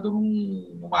entrando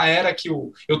numa era que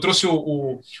eu trouxe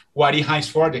o Ari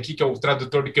Heinsford aqui, que é o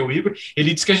tradutor do que é o livro,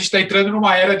 ele disse que a gente está entrando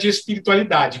numa era de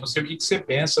espiritualidade. Não sei o que você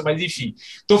pensa, mas enfim.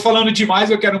 Estou falando demais,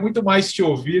 eu quero muito mais te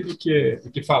ouvir do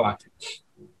que falar.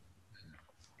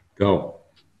 Então,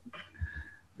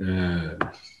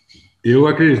 eu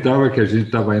acreditava que a gente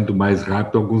estava indo mais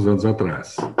rápido alguns anos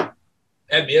atrás.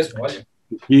 É mesmo, olha.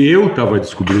 E eu estava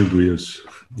descobrindo isso.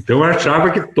 Então, eu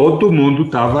achava que todo mundo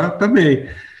estava também.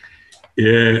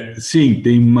 Sim,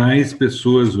 tem mais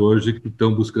pessoas hoje que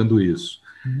estão buscando isso.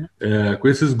 Com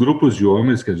esses grupos de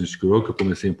homens que a gente criou, que eu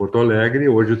comecei em Porto Alegre,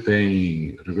 hoje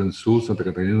tem Rio Grande do Sul, Santa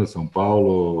Catarina, São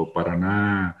Paulo,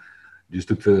 Paraná,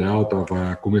 Distrito Federal,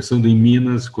 estava começando em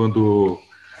Minas, quando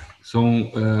são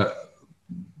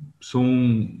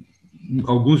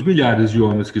alguns milhares de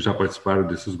homens que já participaram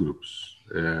desses grupos.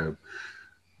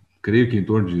 Creio que em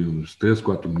torno de uns 3,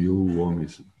 4 mil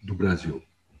homens do Brasil,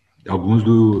 alguns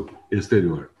do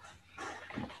exterior.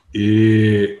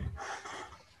 E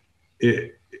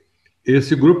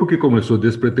esse grupo que começou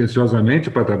despretensiosamente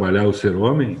para trabalhar o ser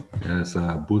homem, essa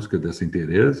busca dessa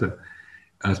inteireza,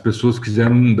 as pessoas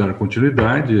quiseram dar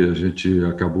continuidade, a gente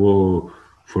acabou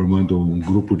formando um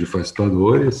grupo de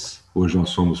facilitadores, hoje nós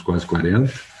somos quase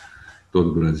 40, todo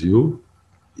o Brasil,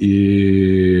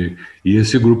 e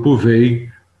esse grupo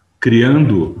vem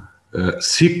criando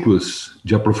ciclos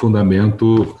de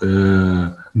aprofundamento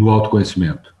no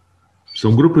autoconhecimento.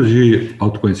 São grupos de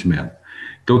autoconhecimento.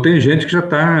 Então tem gente que já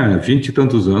está 20 e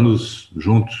tantos anos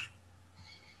juntos,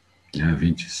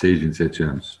 26, 27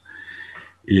 anos.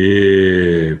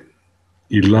 E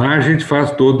lá a gente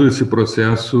faz todo esse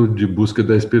processo de busca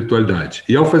da espiritualidade.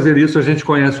 E ao fazer isso a gente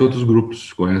conhece outros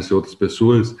grupos, conhece outras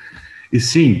pessoas. E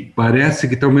sim, parece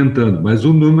que está aumentando, mas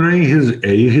o número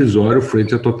é irrisório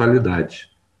frente à totalidade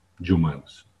de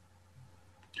humanos.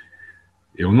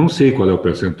 Eu não sei qual é o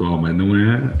percentual, mas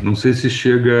não sei se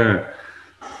chega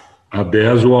a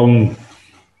 10 ou a 1,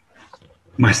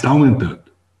 mas está aumentando.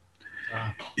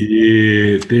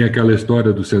 E tem aquela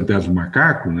história do centésimo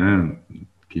macaco, né?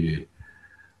 Que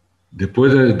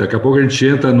daqui a pouco a gente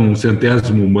entra num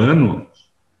centésimo humano,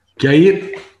 que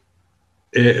aí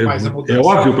é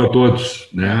óbvio para todos,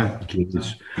 né?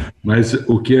 Mas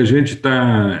o que eu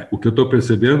estou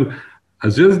percebendo,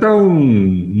 às vezes dá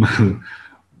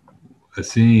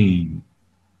assim,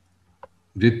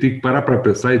 a gente tem que parar para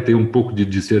pensar e ter um pouco de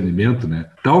discernimento, né?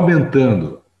 Está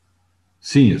aumentando.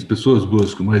 Sim, as pessoas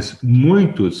buscam, mas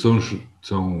muitos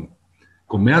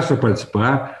começam a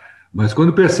participar, mas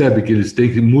quando percebem que eles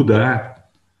têm que mudar,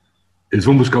 eles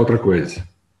vão buscar outra coisa.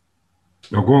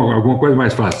 Alguma coisa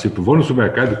mais fácil, tipo, vou no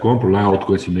supermercado e compro lá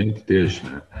autoconhecimento e deixo,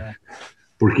 né?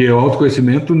 Porque o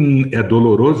autoconhecimento é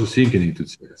doloroso, sim, que nem tu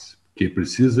dissesse. Porque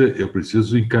eu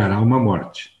preciso encarar uma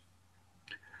morte.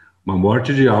 Uma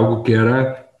morte de algo que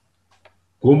era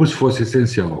como se fosse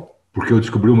essencial, porque eu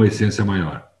descobri uma essência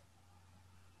maior.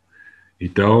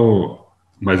 Então,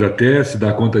 mas até se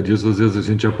dar conta disso, às vezes a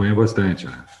gente apanha bastante,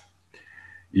 né?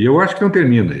 E eu acho que não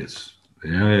termina isso.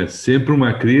 É sempre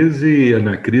uma crise, e é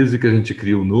na crise que a gente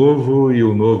cria o novo, e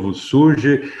o novo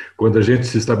surge. Quando a gente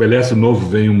se estabelece, o novo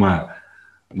vem uma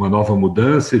nova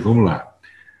mudança, e vamos lá.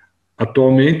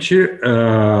 Atualmente,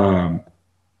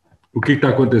 o que está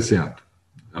acontecendo?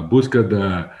 A busca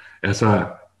da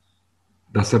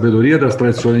sabedoria das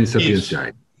tradições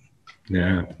sapienciais,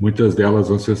 né? Muitas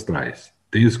delas ancestrais.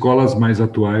 Tem escolas mais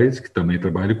atuais que também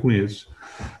trabalham com isso,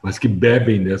 mas que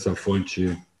bebem dessa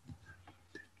fonte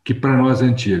que para nós é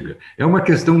antiga. É uma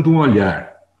questão de um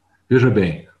olhar. Veja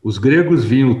bem, os gregos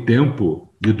viam o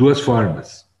tempo de duas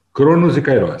formas, Cronos e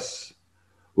Kairos.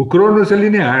 O Cronos é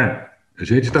linear, a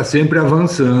gente está sempre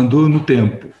avançando no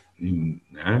tempo,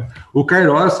 né? O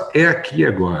Kairos é aqui e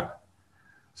agora.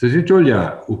 Se a gente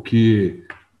olhar o que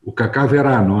o Cacá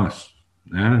Verá nosso,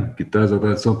 né, que traz a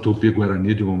tradição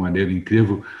tupi-guarani de uma maneira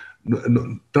incrível,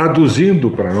 traduzindo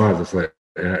para nós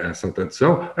essa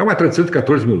tradição, é uma tradição de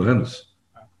 14 mil anos.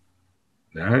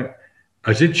 Né?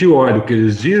 A gente olha o que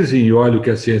eles dizem e olha o que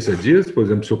a ciência diz. Por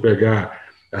exemplo, se eu pegar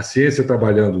a ciência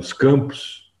trabalhando os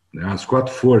campos, né, as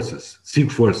 5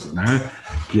 forças, né,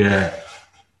 que é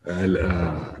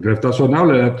a gravitacional,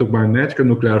 a eletromagnética,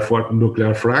 nuclear forte,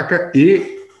 nuclear fraca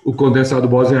e o condensado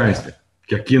Bose-Einstein,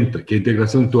 que é a quinta, que é a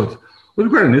integração de todas. Os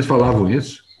guaranis falavam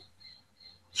isso,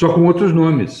 só com outros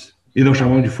nomes, e não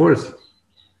chamavam de força.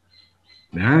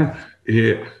 Né?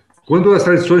 E quando as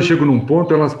tradições chegam num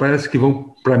ponto, elas parecem que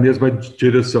vão para a mesma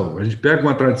direção. A gente pega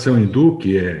uma tradição hindu,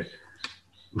 que é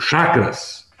os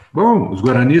chakras. Bom, os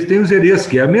guaranis têm os erês,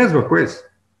 que é a mesma coisa.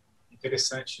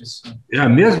 Interessante isso. É a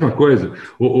mesma coisa.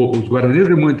 Os guaranis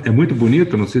é muito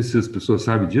bonito, não sei se as pessoas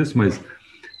sabem disso, mas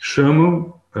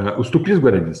chamam, os tupis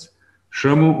guaranis,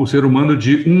 chamam o ser humano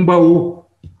de umbaú.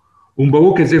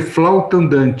 Umbaú quer dizer flauta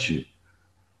andante.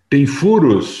 Tem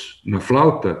furos na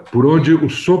flauta por onde o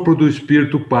sopro do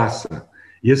espírito passa.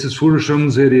 E esses furos chamam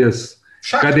os erês.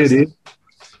 Cada erê.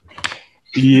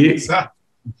 E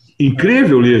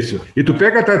incrível isso. E tu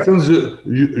pega a tradição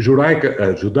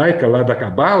judaica lá da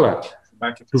Cabala,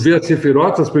 tu vê as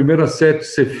sefirotas, as primeiras 7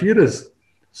 sefiras,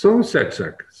 são 7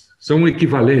 chakras. São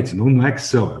equivalentes, não é que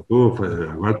são.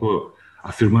 Agora estou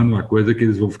afirmando uma coisa que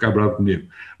eles vão ficar bravos comigo.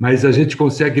 Mas a gente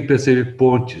consegue perceber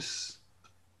pontes.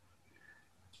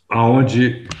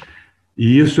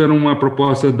 E isso era uma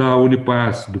proposta da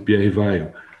Unipaz, do Pierre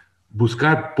Weil,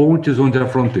 buscar pontes onde há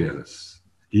fronteiras.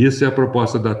 E isso é a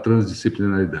proposta da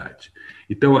transdisciplinaridade.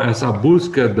 Então, essa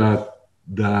busca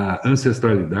da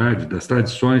ancestralidade, das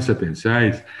tradições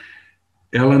sapienciais,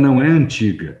 ela não é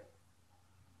antiga.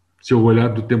 Se eu olhar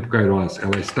do tempo Kairos,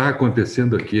 ela está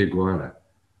acontecendo aqui agora.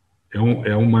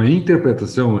 é uma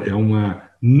interpretação, é uma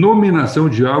nominação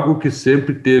de algo que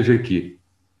sempre teve aqui.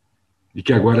 E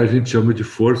que agora a gente chama de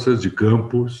forças de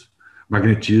campos,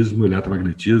 magnetismo,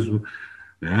 eletromagnetismo,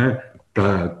 né?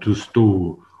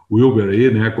 O Wilber aí,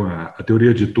 né, com a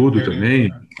teoria de tudo também.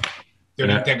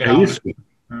 Teoria integral. É isso,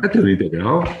 a teoria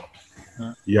integral.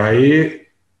 E aí,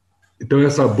 então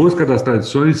essa busca das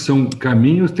tradições são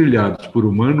caminhos trilhados por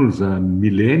humanos há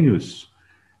milênios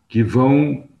que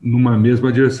vão numa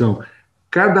mesma direção.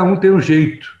 Cada um tem um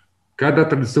jeito, cada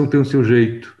tradição tem o seu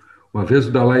jeito. Uma vez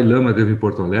o Dalai Lama esteve em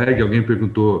Porto Alegre, alguém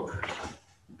perguntou: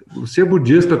 você é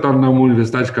budista, está numa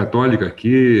universidade católica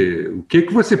aqui, o que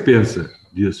você pensa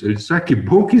disso? Ele disse: que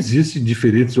bom que existem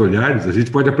diferentes olhares, a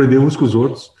gente pode aprender uns com os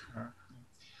outros.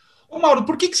 Ô Mauro,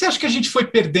 por que você acha que a gente foi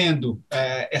perdendo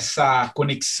essa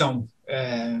conexão?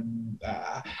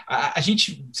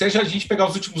 Se a gente pegar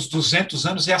os últimos 200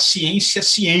 anos, é a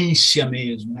ciência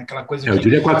mesmo, né? Aquela coisa eu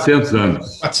diria 400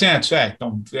 anos. 400,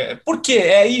 então. Por quê?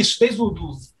 É isso, desde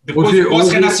depois do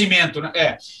pós-renascimento,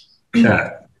 né?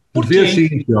 Tu vê o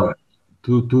seguinte, ó,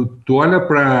 tu olha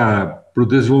para o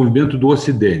desenvolvimento do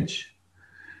Ocidente.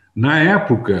 Na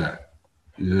época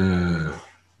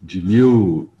de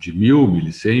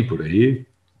 1100, por aí,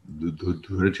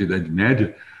 durante a Idade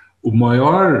Média, o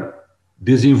maior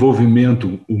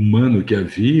desenvolvimento humano que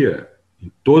havia,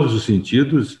 em todos os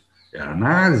sentidos, era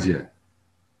na Ásia.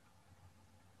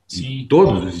 Sim. Em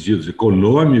todos os sentidos,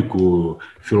 econômico,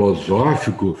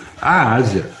 filosófico, a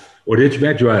Ásia, Oriente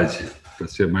Médio e Ásia, para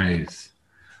ser mais...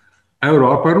 A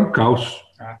Europa era um caos.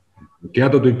 A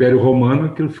queda do Império Romano,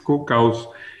 aquilo ficou caos.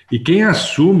 E quem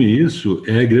assume isso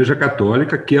é a Igreja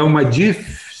Católica, que é uma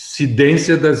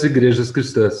dissidência das igrejas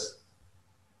cristãs,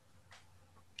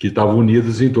 que estavam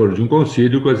unidas em torno de um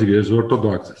concílio com as igrejas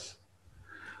ortodoxas.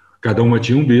 Cada uma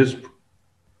tinha um bispo.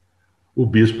 O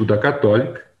bispo da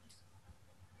Católica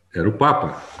era o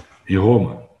Papa, em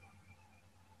Roma.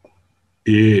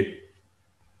 E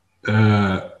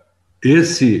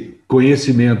esse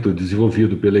conhecimento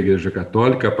desenvolvido pela Igreja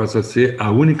Católica passa a ser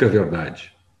a única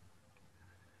verdade.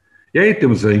 E aí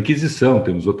temos a Inquisição,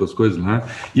 temos outras coisas lá,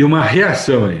 e uma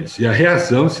reação a isso. E a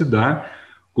reação se dá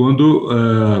quando,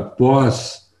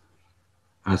 pós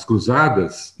as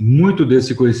cruzadas, muito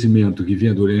desse conhecimento que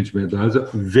vinha do Oriente Médio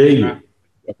veio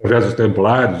através dos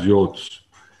templários e outros.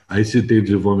 Aí se tem o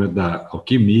desenvolvimento da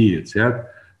alquimia, etc.,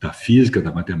 da física,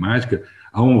 da matemática,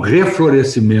 há um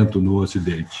reflorescimento no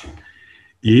Ocidente.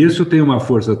 E isso tem uma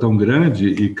força tão grande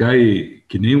e cai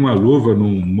que nem uma luva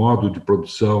num modo de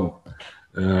produção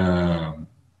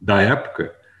da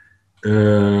época,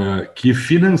 que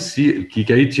financia,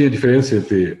 que aí tinha diferença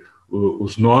entre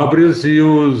os nobres e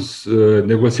os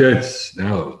negociantes,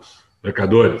 né, os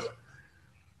mercadores.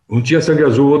 Um tinha sangue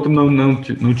azul, o outro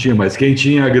não tinha, mas quem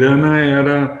tinha a grana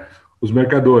era os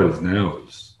mercadores, né?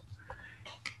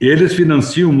 Eles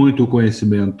financiam muito o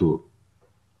conhecimento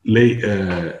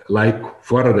laico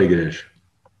fora da igreja.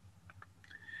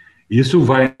 Isso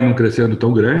vai crescendo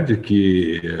tão grande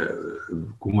que,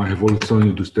 com a Revolução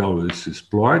Industrial, isso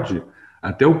explode,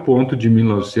 até o ponto de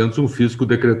 1900 um físico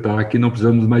decretar que não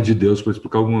precisamos mais de Deus para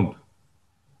explicar o mundo.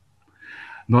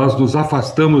 Nós nos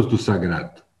afastamos do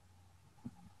sagrado.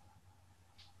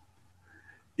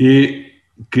 E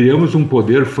criamos um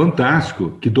poder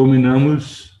fantástico que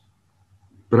dominamos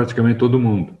praticamente todo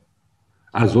mundo.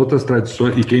 As outras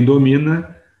tradições, e quem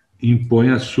domina,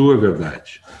 impõe a sua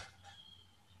verdade.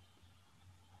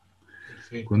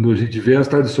 Quando a gente vê, as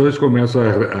tradições começam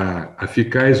a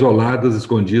ficar isoladas,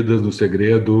 escondidas no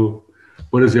segredo.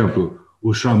 Por exemplo,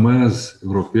 os xamãs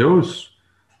europeus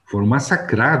foram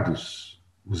massacrados.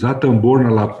 Usar tambor na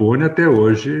Lapônia, até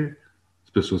hoje, as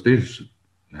pessoas têm isso,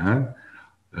 né?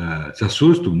 Se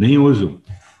assustam, nem usam.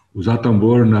 Usar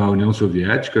tambor na União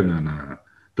Soviética,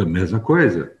 da mesma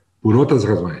coisa, por outras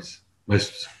razões,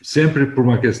 mas sempre por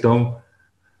uma questão...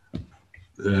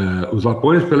 os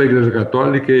lapões pela Igreja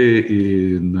Católica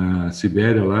e na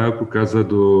Sibéria lá por causa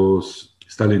do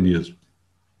stalinismo.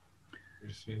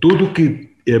 Perfeito. Tudo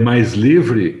que é mais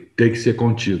livre tem que ser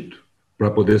contido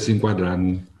para poder se enquadrar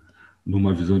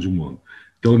numa visão de mundo.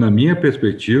 Então, na minha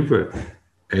perspectiva,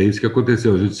 é isso que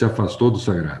aconteceu. A gente se afastou do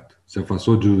sagrado, se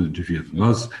afastou do divino.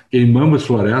 Nós queimamos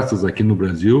florestas aqui no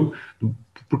Brasil.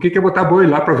 Por que quer botar boi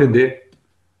lá para vender?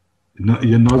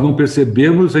 E nós não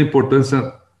percebemos a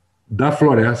importância da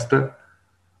floresta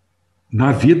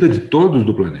na vida de todos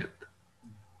do planeta.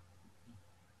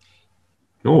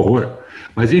 É um horror.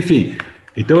 Mas, enfim,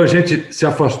 então a gente se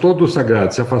afastou do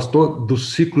sagrado, se afastou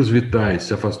dos ciclos vitais,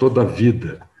 se afastou da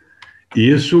vida. E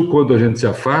isso, quando a gente se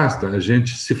afasta, a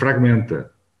gente se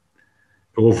fragmenta.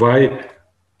 Ou vai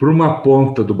para uma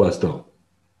ponta do bastão.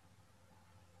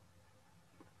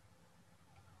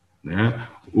 né?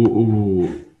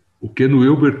 O Ken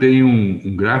Wilber tem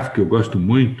um gráfico que eu gosto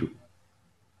muito,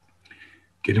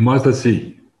 que ele mostra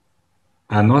assim: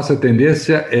 a nossa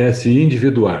tendência é se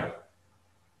individuar.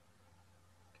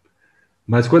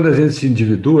 Mas quando a gente se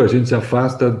individua, a gente se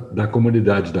afasta da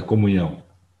comunidade, da comunhão.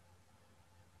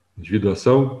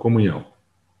 Individuação, comunhão.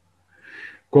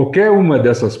 Qualquer uma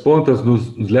dessas pontas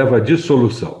nos leva à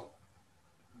dissolução,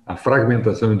 à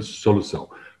fragmentação e dissolução.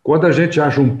 Quando a gente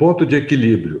acha um ponto de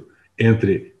equilíbrio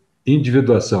entre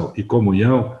individuação e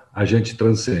comunhão, a gente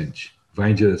transcende,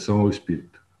 vai em direção ao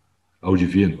espírito, ao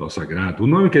divino, ao sagrado, o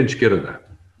nome que a gente queira dar,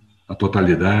 a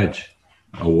totalidade,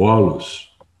 ao holos.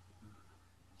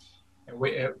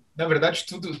 Na verdade,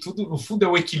 tudo no fundo é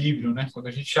o equilíbrio, né? Quando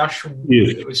a gente acha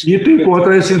Isso. E tu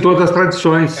encontra isso em todas as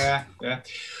tradições.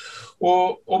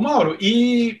 Ô Mauro,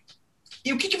 e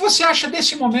o que você acha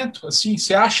desse momento? Assim,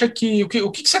 você acha que o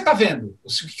que você está vendo? O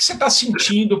que você está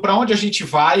sentindo? Para onde a gente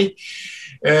vai?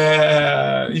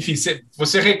 Enfim,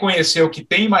 você reconheceu que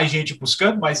tem mais gente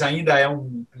buscando, mas ainda é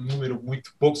um número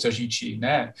muito pouco se a gente,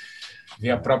 né,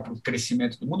 vê o próprio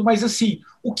crescimento do mundo. Mas assim,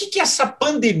 o que essa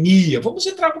pandemia? Vamos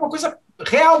entrar em alguma coisa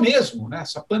real mesmo, né?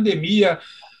 Essa pandemia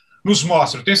nos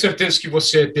mostra. Eu tenho certeza que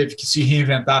você teve que se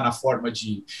reinventar na forma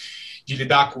de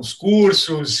lidar com os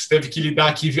cursos, teve que lidar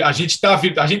aqui. A gente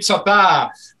só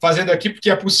está fazendo aqui porque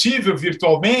é possível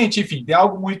virtualmente, enfim, tem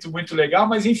algo muito, muito legal,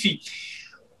 mas enfim,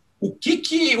 o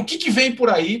que vem por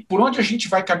aí, por onde a gente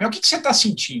vai caminhar, o que você está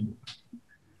sentindo?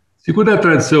 Segundo a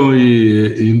tradição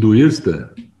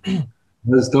hinduísta,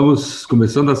 nós estamos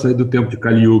começando a sair do tempo de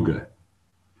Kali Yuga,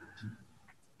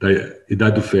 da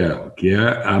Idade do Ferro, que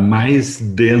é a mais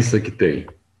densa que tem.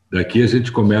 Daqui a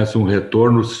gente começa um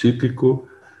retorno cíclico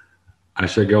a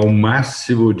chegar ao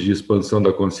máximo de expansão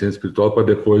da consciência espiritual para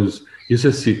depois... Isso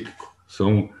é cíclico.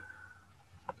 São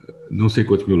não sei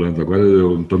quantos mil anos. Agora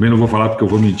eu também não vou falar porque eu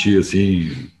vou mentir,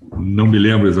 assim, não me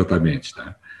lembro exatamente,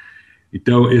 tá?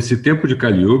 Então, esse tempo de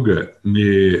Kali Yuga,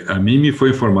 a mim me foi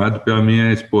informado pela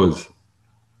minha esposa,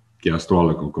 que é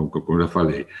astróloga, como eu já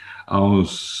falei.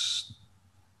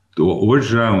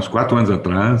 Hoje, já uns 4 anos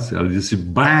atrás, ela disse,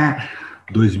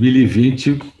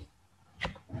 2020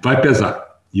 vai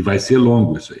pesar, e vai ser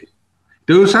longo isso aí.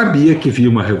 Então, eu sabia que havia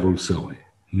uma revolução,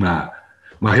 uma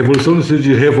revolução no sentido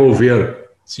de revolver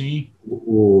Sim.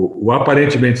 o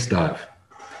aparentemente estável.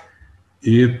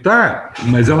 E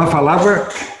mas ela falava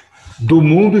do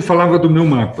mundo e falava do meu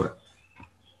mapa.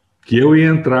 Que eu ia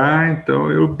entrar, então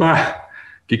o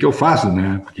que eu faço,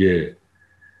 né? Porque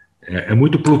é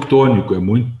muito plutônico, é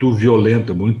muito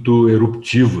violento, é muito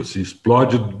eruptivo, assim,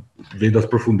 explode, vem das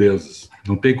profundezas.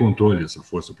 Não tem controle essa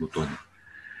força plutônica.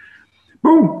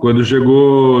 Bom, quando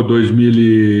chegou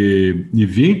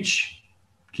 2020,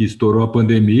 que estourou a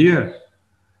pandemia,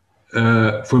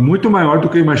 foi muito maior do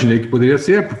que eu imaginei que poderia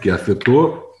ser, porque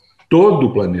afetou todo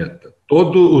o planeta,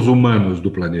 todos os humanos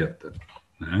do planeta,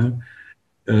 né?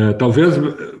 Talvez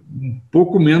um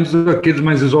pouco menos aqueles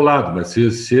mais isolados, mas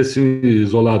se esse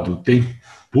isolado tem,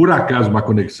 por acaso, uma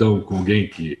conexão com alguém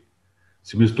que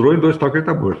se misturou, em 2 toques ele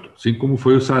está morto, assim como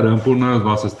foi o sarampo nas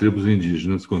nossas tribos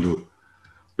indígenas, quando o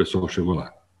pessoal chegou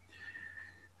lá.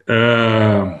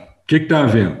 O que está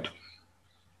havendo?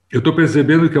 Eu estou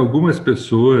percebendo que algumas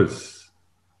pessoas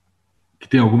que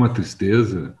têm alguma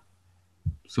tristeza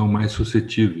são mais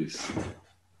suscetíveis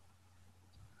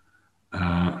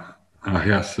à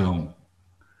reação.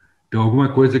 Tem alguma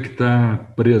coisa que está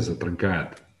presa,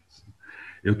 trancada.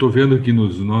 Eu estou vendo que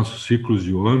nos nossos ciclos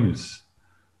de homens,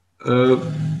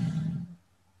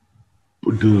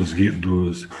 dos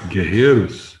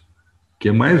guerreiros, que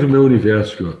é mais o meu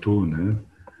universo que eu atuo, né?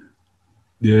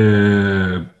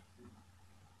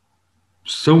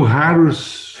 São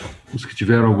raros os que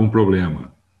tiveram algum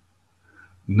problema.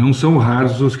 Não são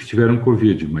raros os que tiveram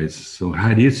Covid, mas são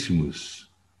raríssimos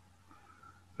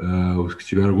os que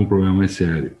tiveram algum problema mais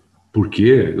sério. Por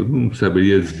quê? Eu não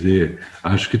saberia dizer.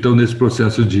 Acho que estão nesse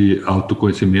processo de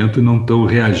autoconhecimento e não estão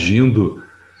reagindo,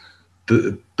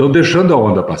 estão deixando a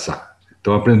onda passar,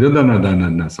 estão aprendendo a nadar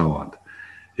nessa onda.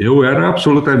 Eu era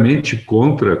absolutamente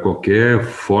contra qualquer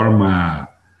forma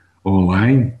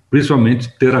online,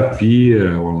 principalmente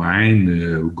terapia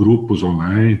online, grupos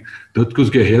online, tanto que os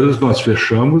guerreiros nós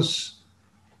fechamos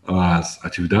as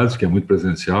atividades, que é muito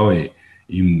presencial,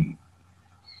 em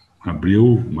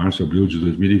março, abril de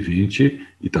 2020,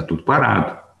 e está tudo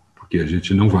parado, porque a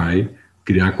gente não vai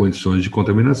criar condições de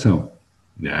contaminação,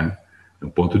 né? É um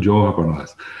ponto de honra para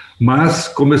nós. Mas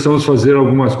começamos a fazer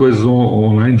algumas coisas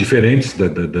online diferentes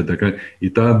e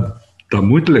está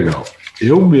muito legal.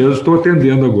 Eu mesmo estou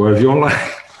atendendo agora via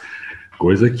online,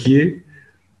 coisa que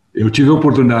eu tive a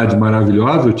oportunidade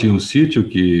maravilhosa. Eu tinha um sítio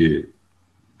que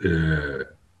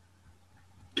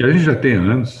que a gente já tem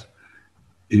anos,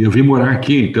 e eu vim morar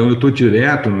aqui, então eu estou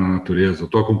direto na natureza, eu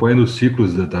estou acompanhando os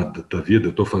ciclos da vida,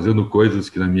 eu estou fazendo coisas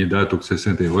que na minha idade, estou com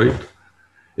 68,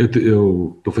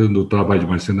 eu estou fazendo trabalho de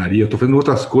marcenaria, estou fazendo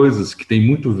outras coisas que têm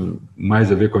muito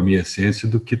mais a ver com a minha essência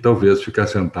do que talvez ficar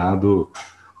sentado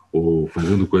ou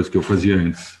fazendo coisas que eu fazia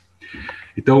antes.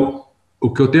 Então, o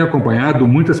que eu tenho acompanhado,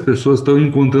 muitas pessoas estão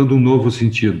encontrando um novo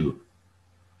sentido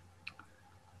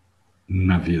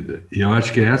na vida. E eu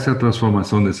acho que essa é a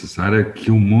transformação necessária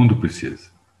que o mundo precisa.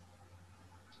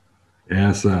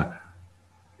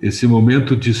 Esse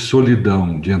momento de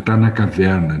solidão, de entrar na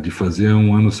caverna, de fazer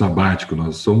um ano sabático.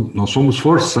 Nós somos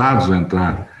forçados a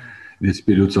entrar nesse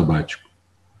período sabático,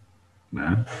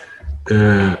 né?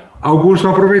 Alguns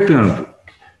estão aproveitando,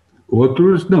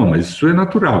 outros não, mas isso é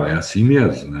natural, é assim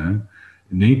mesmo, né?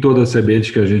 Nem toda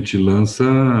semente que a gente lança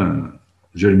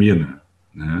germina,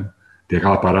 né? Tem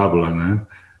aquela parábola, né,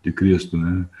 de Cristo,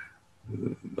 né?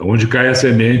 Onde cai a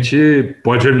semente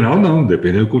pode germinar ou não,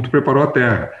 dependendo de como tu preparou a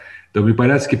terra. Então, me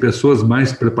parece que pessoas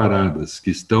mais preparadas, que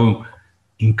estão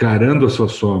encarando as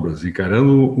suas sombras,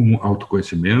 encarando um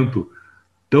autoconhecimento,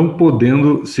 estão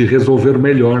podendo se resolver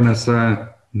melhor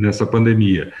nessa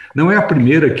pandemia. Não é a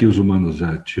primeira que os humanos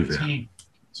já tiveram. Sim,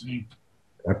 sim.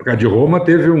 A época de Roma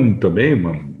teve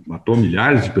matou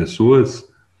milhares de pessoas,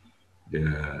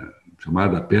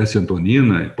 chamada peste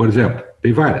antonina, por exemplo,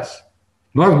 tem várias.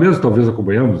 Nós mesmos talvez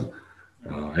acompanhamos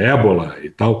a ébola e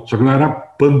tal, só que não era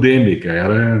pandêmica,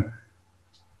 era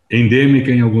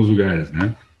endêmica em alguns lugares,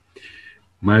 né?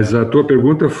 Mas a tua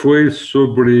pergunta foi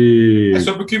sobre...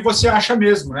 sobre o que você acha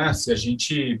mesmo, né? Se a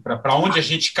gente, para onde a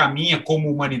gente caminha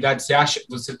como humanidade,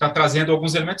 você está trazendo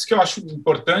alguns elementos que eu acho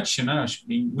importante, né? Acho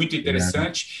muito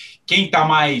interessante. Quem está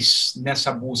mais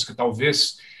nessa busca,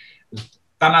 talvez,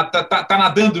 tá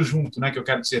nadando junto, né? Que eu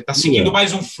quero dizer, está seguindo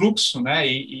mais um fluxo, né?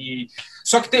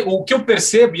 Só que o que eu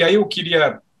percebo, e aí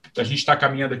a gente está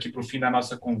caminhando aqui para o fim da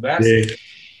nossa conversa.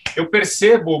 Eu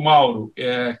percebo, Mauro,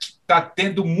 que está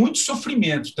tendo muito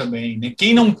sofrimento também, né?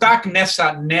 Quem não está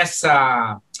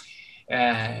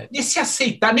nesse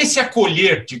aceitar, nesse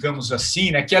acolher, digamos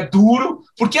assim, né? Que é duro,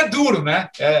 porque é duro, né?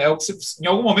 O que em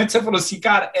algum momento você falou assim,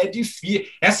 cara, é difícil.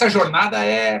 Essa jornada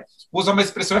vou usar uma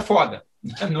expressão, é foda,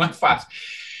 não é fácil.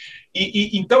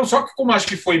 Então, só que como acho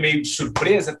que foi meio de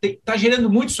surpresa, está gerando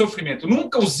muito sofrimento.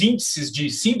 Nunca os índices de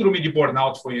síndrome de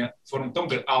burnout foram tão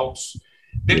altos.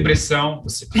 Depressão,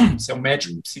 você é um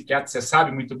médico, psiquiatra, você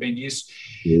sabe muito bem disso.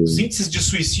 Os índices de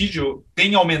suicídio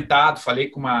têm aumentado, falei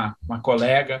com uma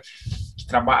colega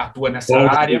que atua nessa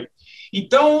área.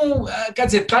 Então, quer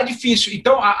dizer, tá difícil.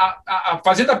 Então,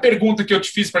 fazendo a pergunta que eu te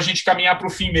fiz para a gente caminhar para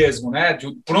o fim mesmo, né?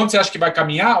 Por onde você acha que vai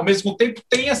caminhar? Ao mesmo tempo,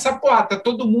 tem essa tá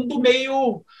todo mundo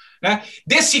meio... Né?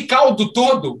 Desse caldo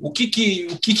todo, o que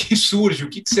surge? O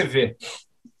que você vê?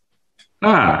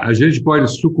 A gente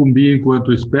pode sucumbir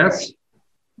enquanto espécie.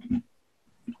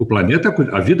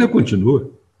 A vida continua,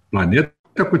 o planeta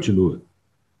continua.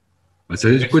 Mas se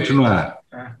a gente continuar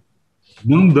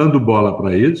não dando bola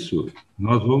para isso,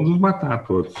 nós vamos nos matar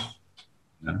todos,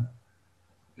 né?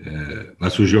 Vai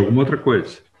surgir alguma outra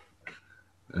coisa.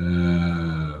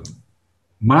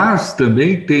 Mas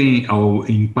também tem,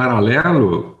 em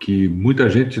paralelo, que muita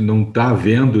gente não está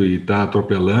vendo e está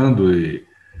atropelando,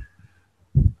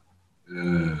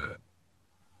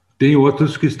 tem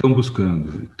outros que estão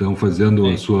buscando, estão fazendo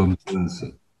a sua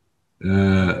mudança.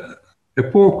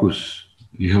 Poucos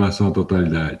em relação à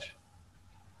totalidade,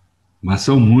 mas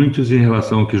são muitos em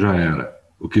relação ao que já era,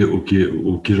 o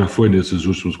que já foi nesses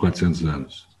últimos 400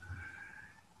 anos.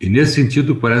 E nesse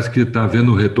sentido parece que está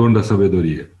havendo o retorno da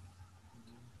sabedoria,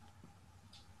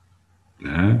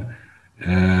 né?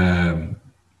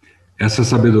 Essa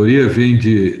sabedoria vem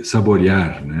de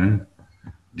saborear, né?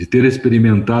 De ter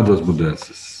experimentado as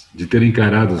mudanças, de ter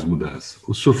encarado as mudanças.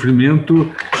 O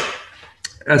sofrimento,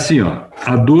 assim,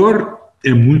 a dor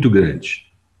é muito grande,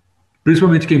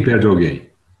 principalmente quem perde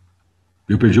alguém.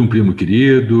 Eu perdi um primo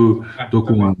querido, estou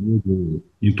com um amigo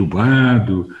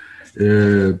entubado,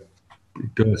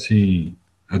 então, assim,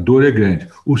 a dor é grande.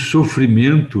 O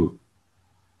sofrimento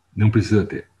não precisa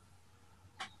ter.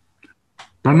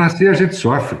 Para nascer a gente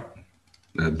sofre,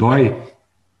 dói.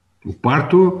 O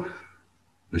parto,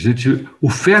 o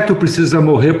feto precisa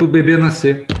morrer para o bebê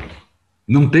nascer.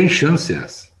 Não tem chance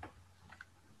essa.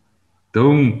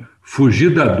 Então,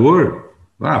 fugir da dor...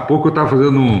 há pouco eu estava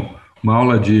fazendo uma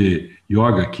aula de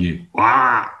yoga aqui.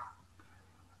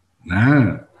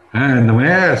 Né? Não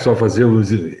é só fazer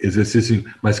os exercícios,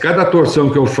 mas cada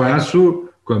torção que eu faço,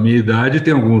 com a minha idade,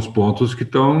 tem alguns pontos que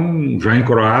estão já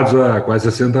encroados há quase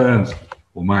 60 anos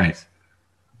ou mais.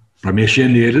 Para mexer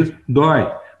neles, dói.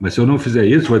 Mas se eu não fizer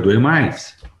isso, vai doer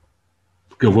mais.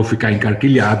 Porque eu vou ficar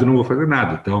encarquilhado e não vou fazer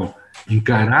nada. Então,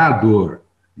 encarar a dor,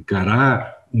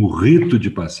 encarar o rito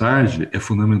de passagem é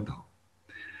fundamental.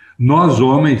 Nós,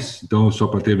 homens, então, só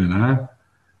para terminar,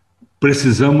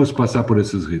 precisamos passar por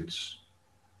esses ritos.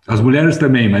 As mulheres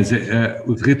também, mas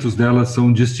os ritos delas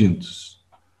são distintos.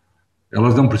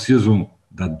 Elas não precisam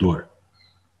da dor.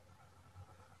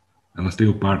 Elas têm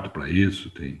o parto para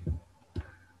isso,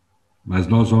 mas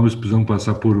nós, homens, precisamos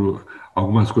passar por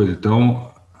algumas coisas.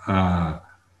 Então,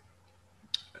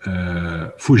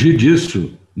 fugir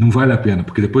disso não vale a pena,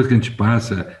 porque depois que a gente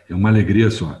passa, é uma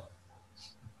alegria só.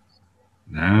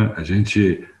 Né? A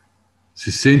gente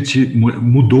se sente,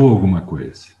 mudou alguma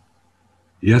coisa.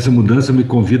 E essa mudança me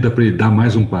convida para ir dar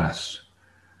mais um passo.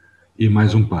 E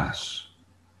mais um passo.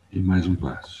 E mais um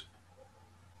passo.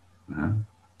 Né?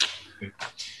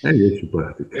 É isso,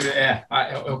 Patrick. É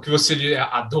o que você diz,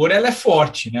 a dor ela é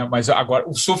forte, né? Mas agora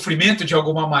o sofrimento, de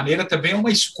alguma maneira, também é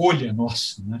uma escolha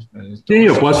nossa. Né? Então, sim,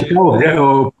 eu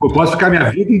posso ficar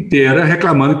minha vida inteira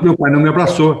reclamando que meu pai não me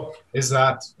abraçou.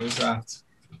 Exato.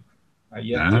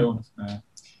 Aí é teu.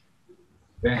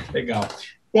 Né? Legal.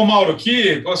 Bom, Mauro,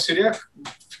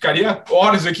 ficaria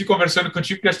horas aqui conversando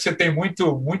contigo, porque acho que você tem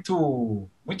muito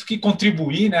que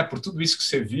contribuir, né, por tudo isso que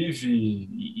você vive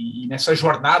e nessa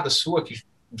jornada sua, que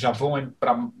já vão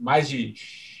para mais de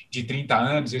 30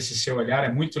 anos, esse seu olhar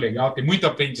é muito legal, tem muito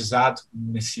aprendizado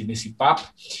nesse papo.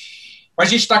 A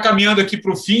gente está caminhando aqui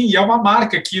para o fim, e é uma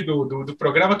marca aqui do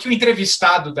programa, que o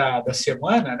entrevistado da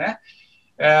semana, né,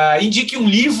 indique um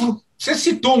livro. Você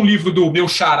citou um livro do meu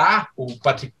xará, o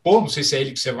Patrick Poe, não sei se é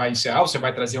ele que você vai encerrar ou você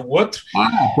vai trazer um outro.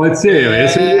 Pode ser,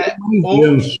 esse é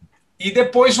intenso. E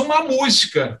depois uma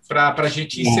música para a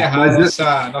gente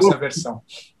encerrar nossa versão.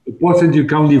 Eu posso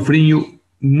indicar um livrinho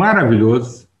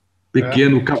maravilhoso,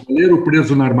 pequeno, Cavaleiro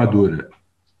Preso na Armadura.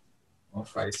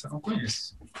 Opa, isso eu não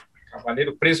conheço.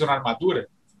 Cavaleiro Preso na Armadura?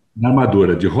 Na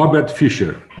Armadura, de Robert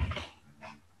Fisher.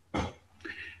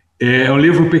 É um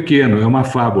livro pequeno, é uma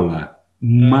fábula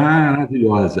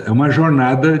maravilhosa. É uma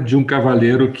jornada de um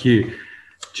cavaleiro que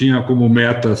tinha como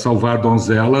meta salvar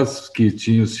donzelas que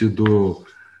tinham sido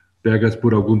pegas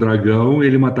por algum dragão, e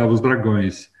ele matava os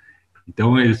dragões.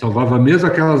 Então ele salvava mesmo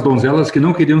aquelas donzelas que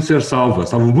não queriam ser salvas.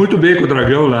 Estavam muito bem com o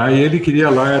dragão lá, e ele queria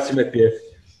lá se meter.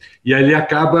 E aí ele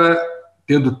acaba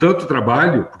tendo tanto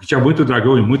trabalho, porque tinha muito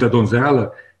dragão e muita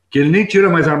donzela, que ele nem tira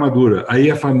mais a armadura.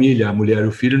 Aí a família, a mulher e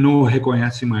o filho não o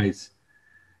reconhecem mais.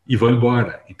 E vão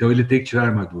embora. Então ele tem que tirar a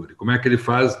armadura. Como é que ele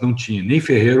faz? Não tinha, nem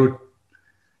ferreiro.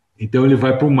 Então ele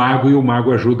vai para o mago, e o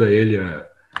mago ajuda ele a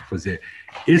fazer.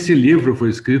 Esse livro foi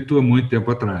escrito há muito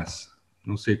tempo atrás,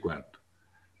 não sei quanto.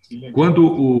 Quando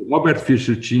o Robert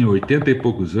Fisher tinha 80 e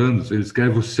poucos anos, ele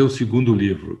escreve o seu segundo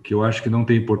livro, que eu acho que não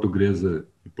tem em português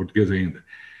ainda.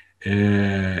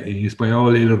 Em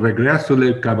espanhol, El Regreso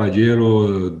del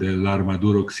Caballero de la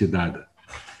Armadura Oxidada.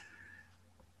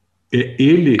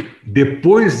 Ele,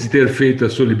 depois de ter feito a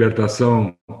sua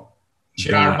libertação,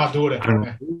 tirar a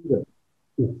armadura,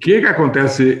 o que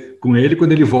acontece com ele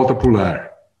quando ele volta para o lar?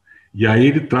 E aí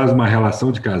ele traz uma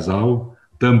relação de casal,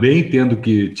 também tendo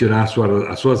que tirar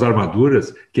as suas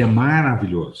armaduras, que é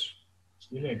maravilhoso.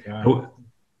 Que legal.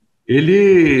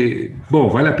 Então, bom,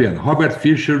 vale a pena. Robert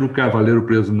Fisher, o Cavaleiro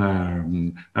Preso na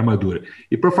Armadura.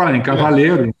 E por falar em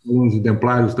cavaleiro, uns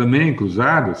templários também,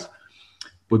 cruzados,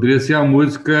 poderia ser a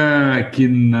música que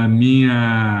na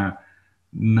minha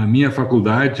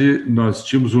faculdade nós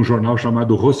tínhamos um jornal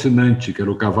chamado Rocinante, que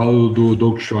era o cavalo do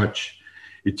Don Quixote.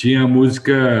 E tinha a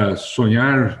música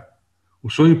Sonhar, O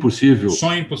Sonho Impossível.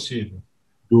 Sonho Impossível.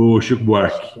 Do Chico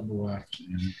Buarque.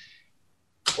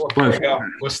 Pô, que legal.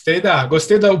 Gostei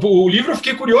o livro. Eu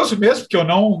fiquei curioso mesmo, porque eu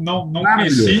não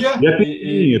conhecia.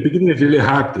 E é pequenininho, ele é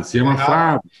rápido, assim, é uma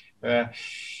fábula.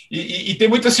 E tem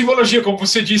muita simbologia, como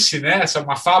você disse, né? Essa é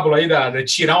uma fábula aí de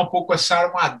tirar um pouco essa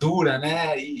armadura,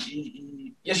 né?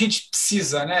 E a gente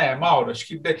precisa, né, Mauro? Acho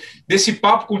que desse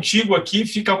papo contigo aqui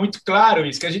fica muito claro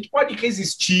isso, que a gente pode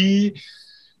resistir,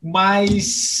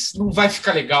 mas não vai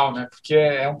ficar legal, né? Porque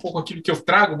é um pouco aquilo que eu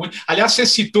trago muito. Aliás, você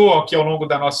citou aqui ao longo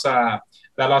da nossa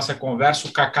conversa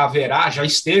o Cacá Verá, já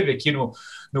esteve aqui no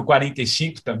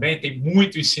 45 também, tem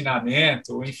muito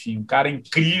ensinamento, enfim, um cara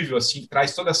incrível, assim, que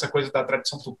traz toda essa coisa da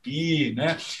tradição tupi,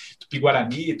 né?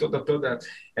 Tupi-Guarani, toda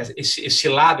esse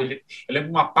lado. Ele lembra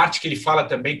uma parte que ele fala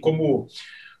também como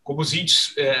os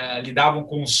índios lidavam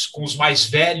com os mais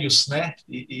velhos, né?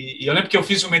 E eu lembro que eu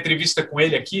fiz uma entrevista com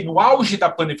ele aqui no auge da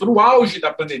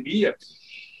pandemia,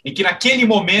 em que naquele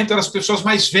momento eram as pessoas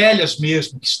mais velhas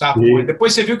mesmo que estavam. Sim.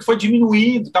 Depois você viu que foi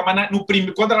diminuindo, tá? Mas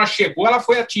quando ela chegou, ela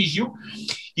atingiu,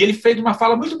 e ele fez uma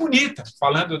fala muito bonita,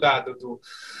 falando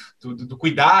do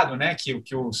cuidado, né, que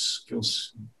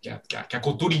a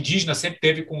cultura indígena sempre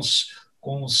teve com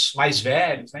os mais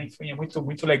velhos, né? Enfim, é muito,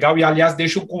 muito legal. E, aliás,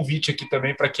 deixa um convite aqui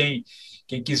também para quem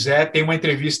quiser. Tem uma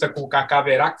entrevista com o Cacá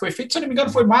Verá, que foi feita, se não me engano,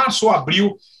 foi março ou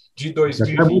abril de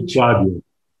 2020.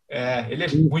 Ele é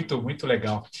muito, muito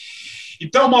legal.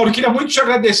 Então, Mauro, queria muito te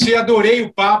agradecer, adorei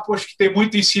o papo, acho que tem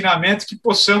muito ensinamento, que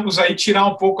possamos aí tirar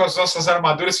um pouco as nossas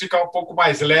armaduras, ficar um pouco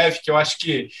mais leve, que eu acho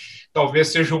que talvez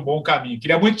seja um bom caminho.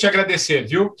 Queria muito te agradecer,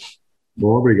 viu?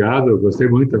 Bom, obrigado, eu gostei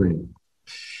muito também.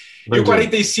 E o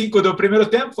 45 do primeiro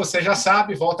tempo, você já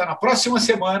sabe, volta na próxima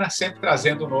semana, sempre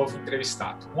trazendo um novo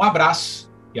entrevistado. Um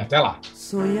abraço e até lá.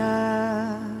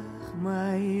 Sonhar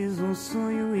mais um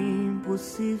sonho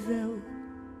impossível,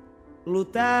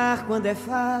 lutar quando é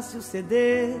fácil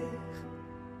ceder,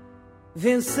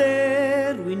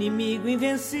 vencer o inimigo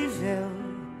invencível,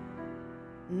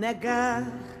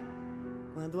 negar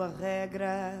quando a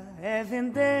regra é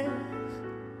vender,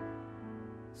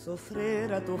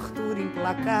 sofrer a tortura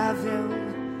implacável,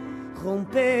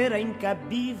 romper a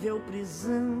incabível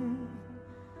prisão,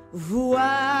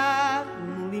 voar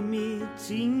no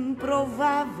limite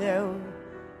improvável,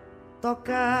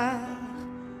 tocar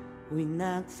o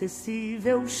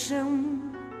inacessível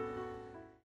chão.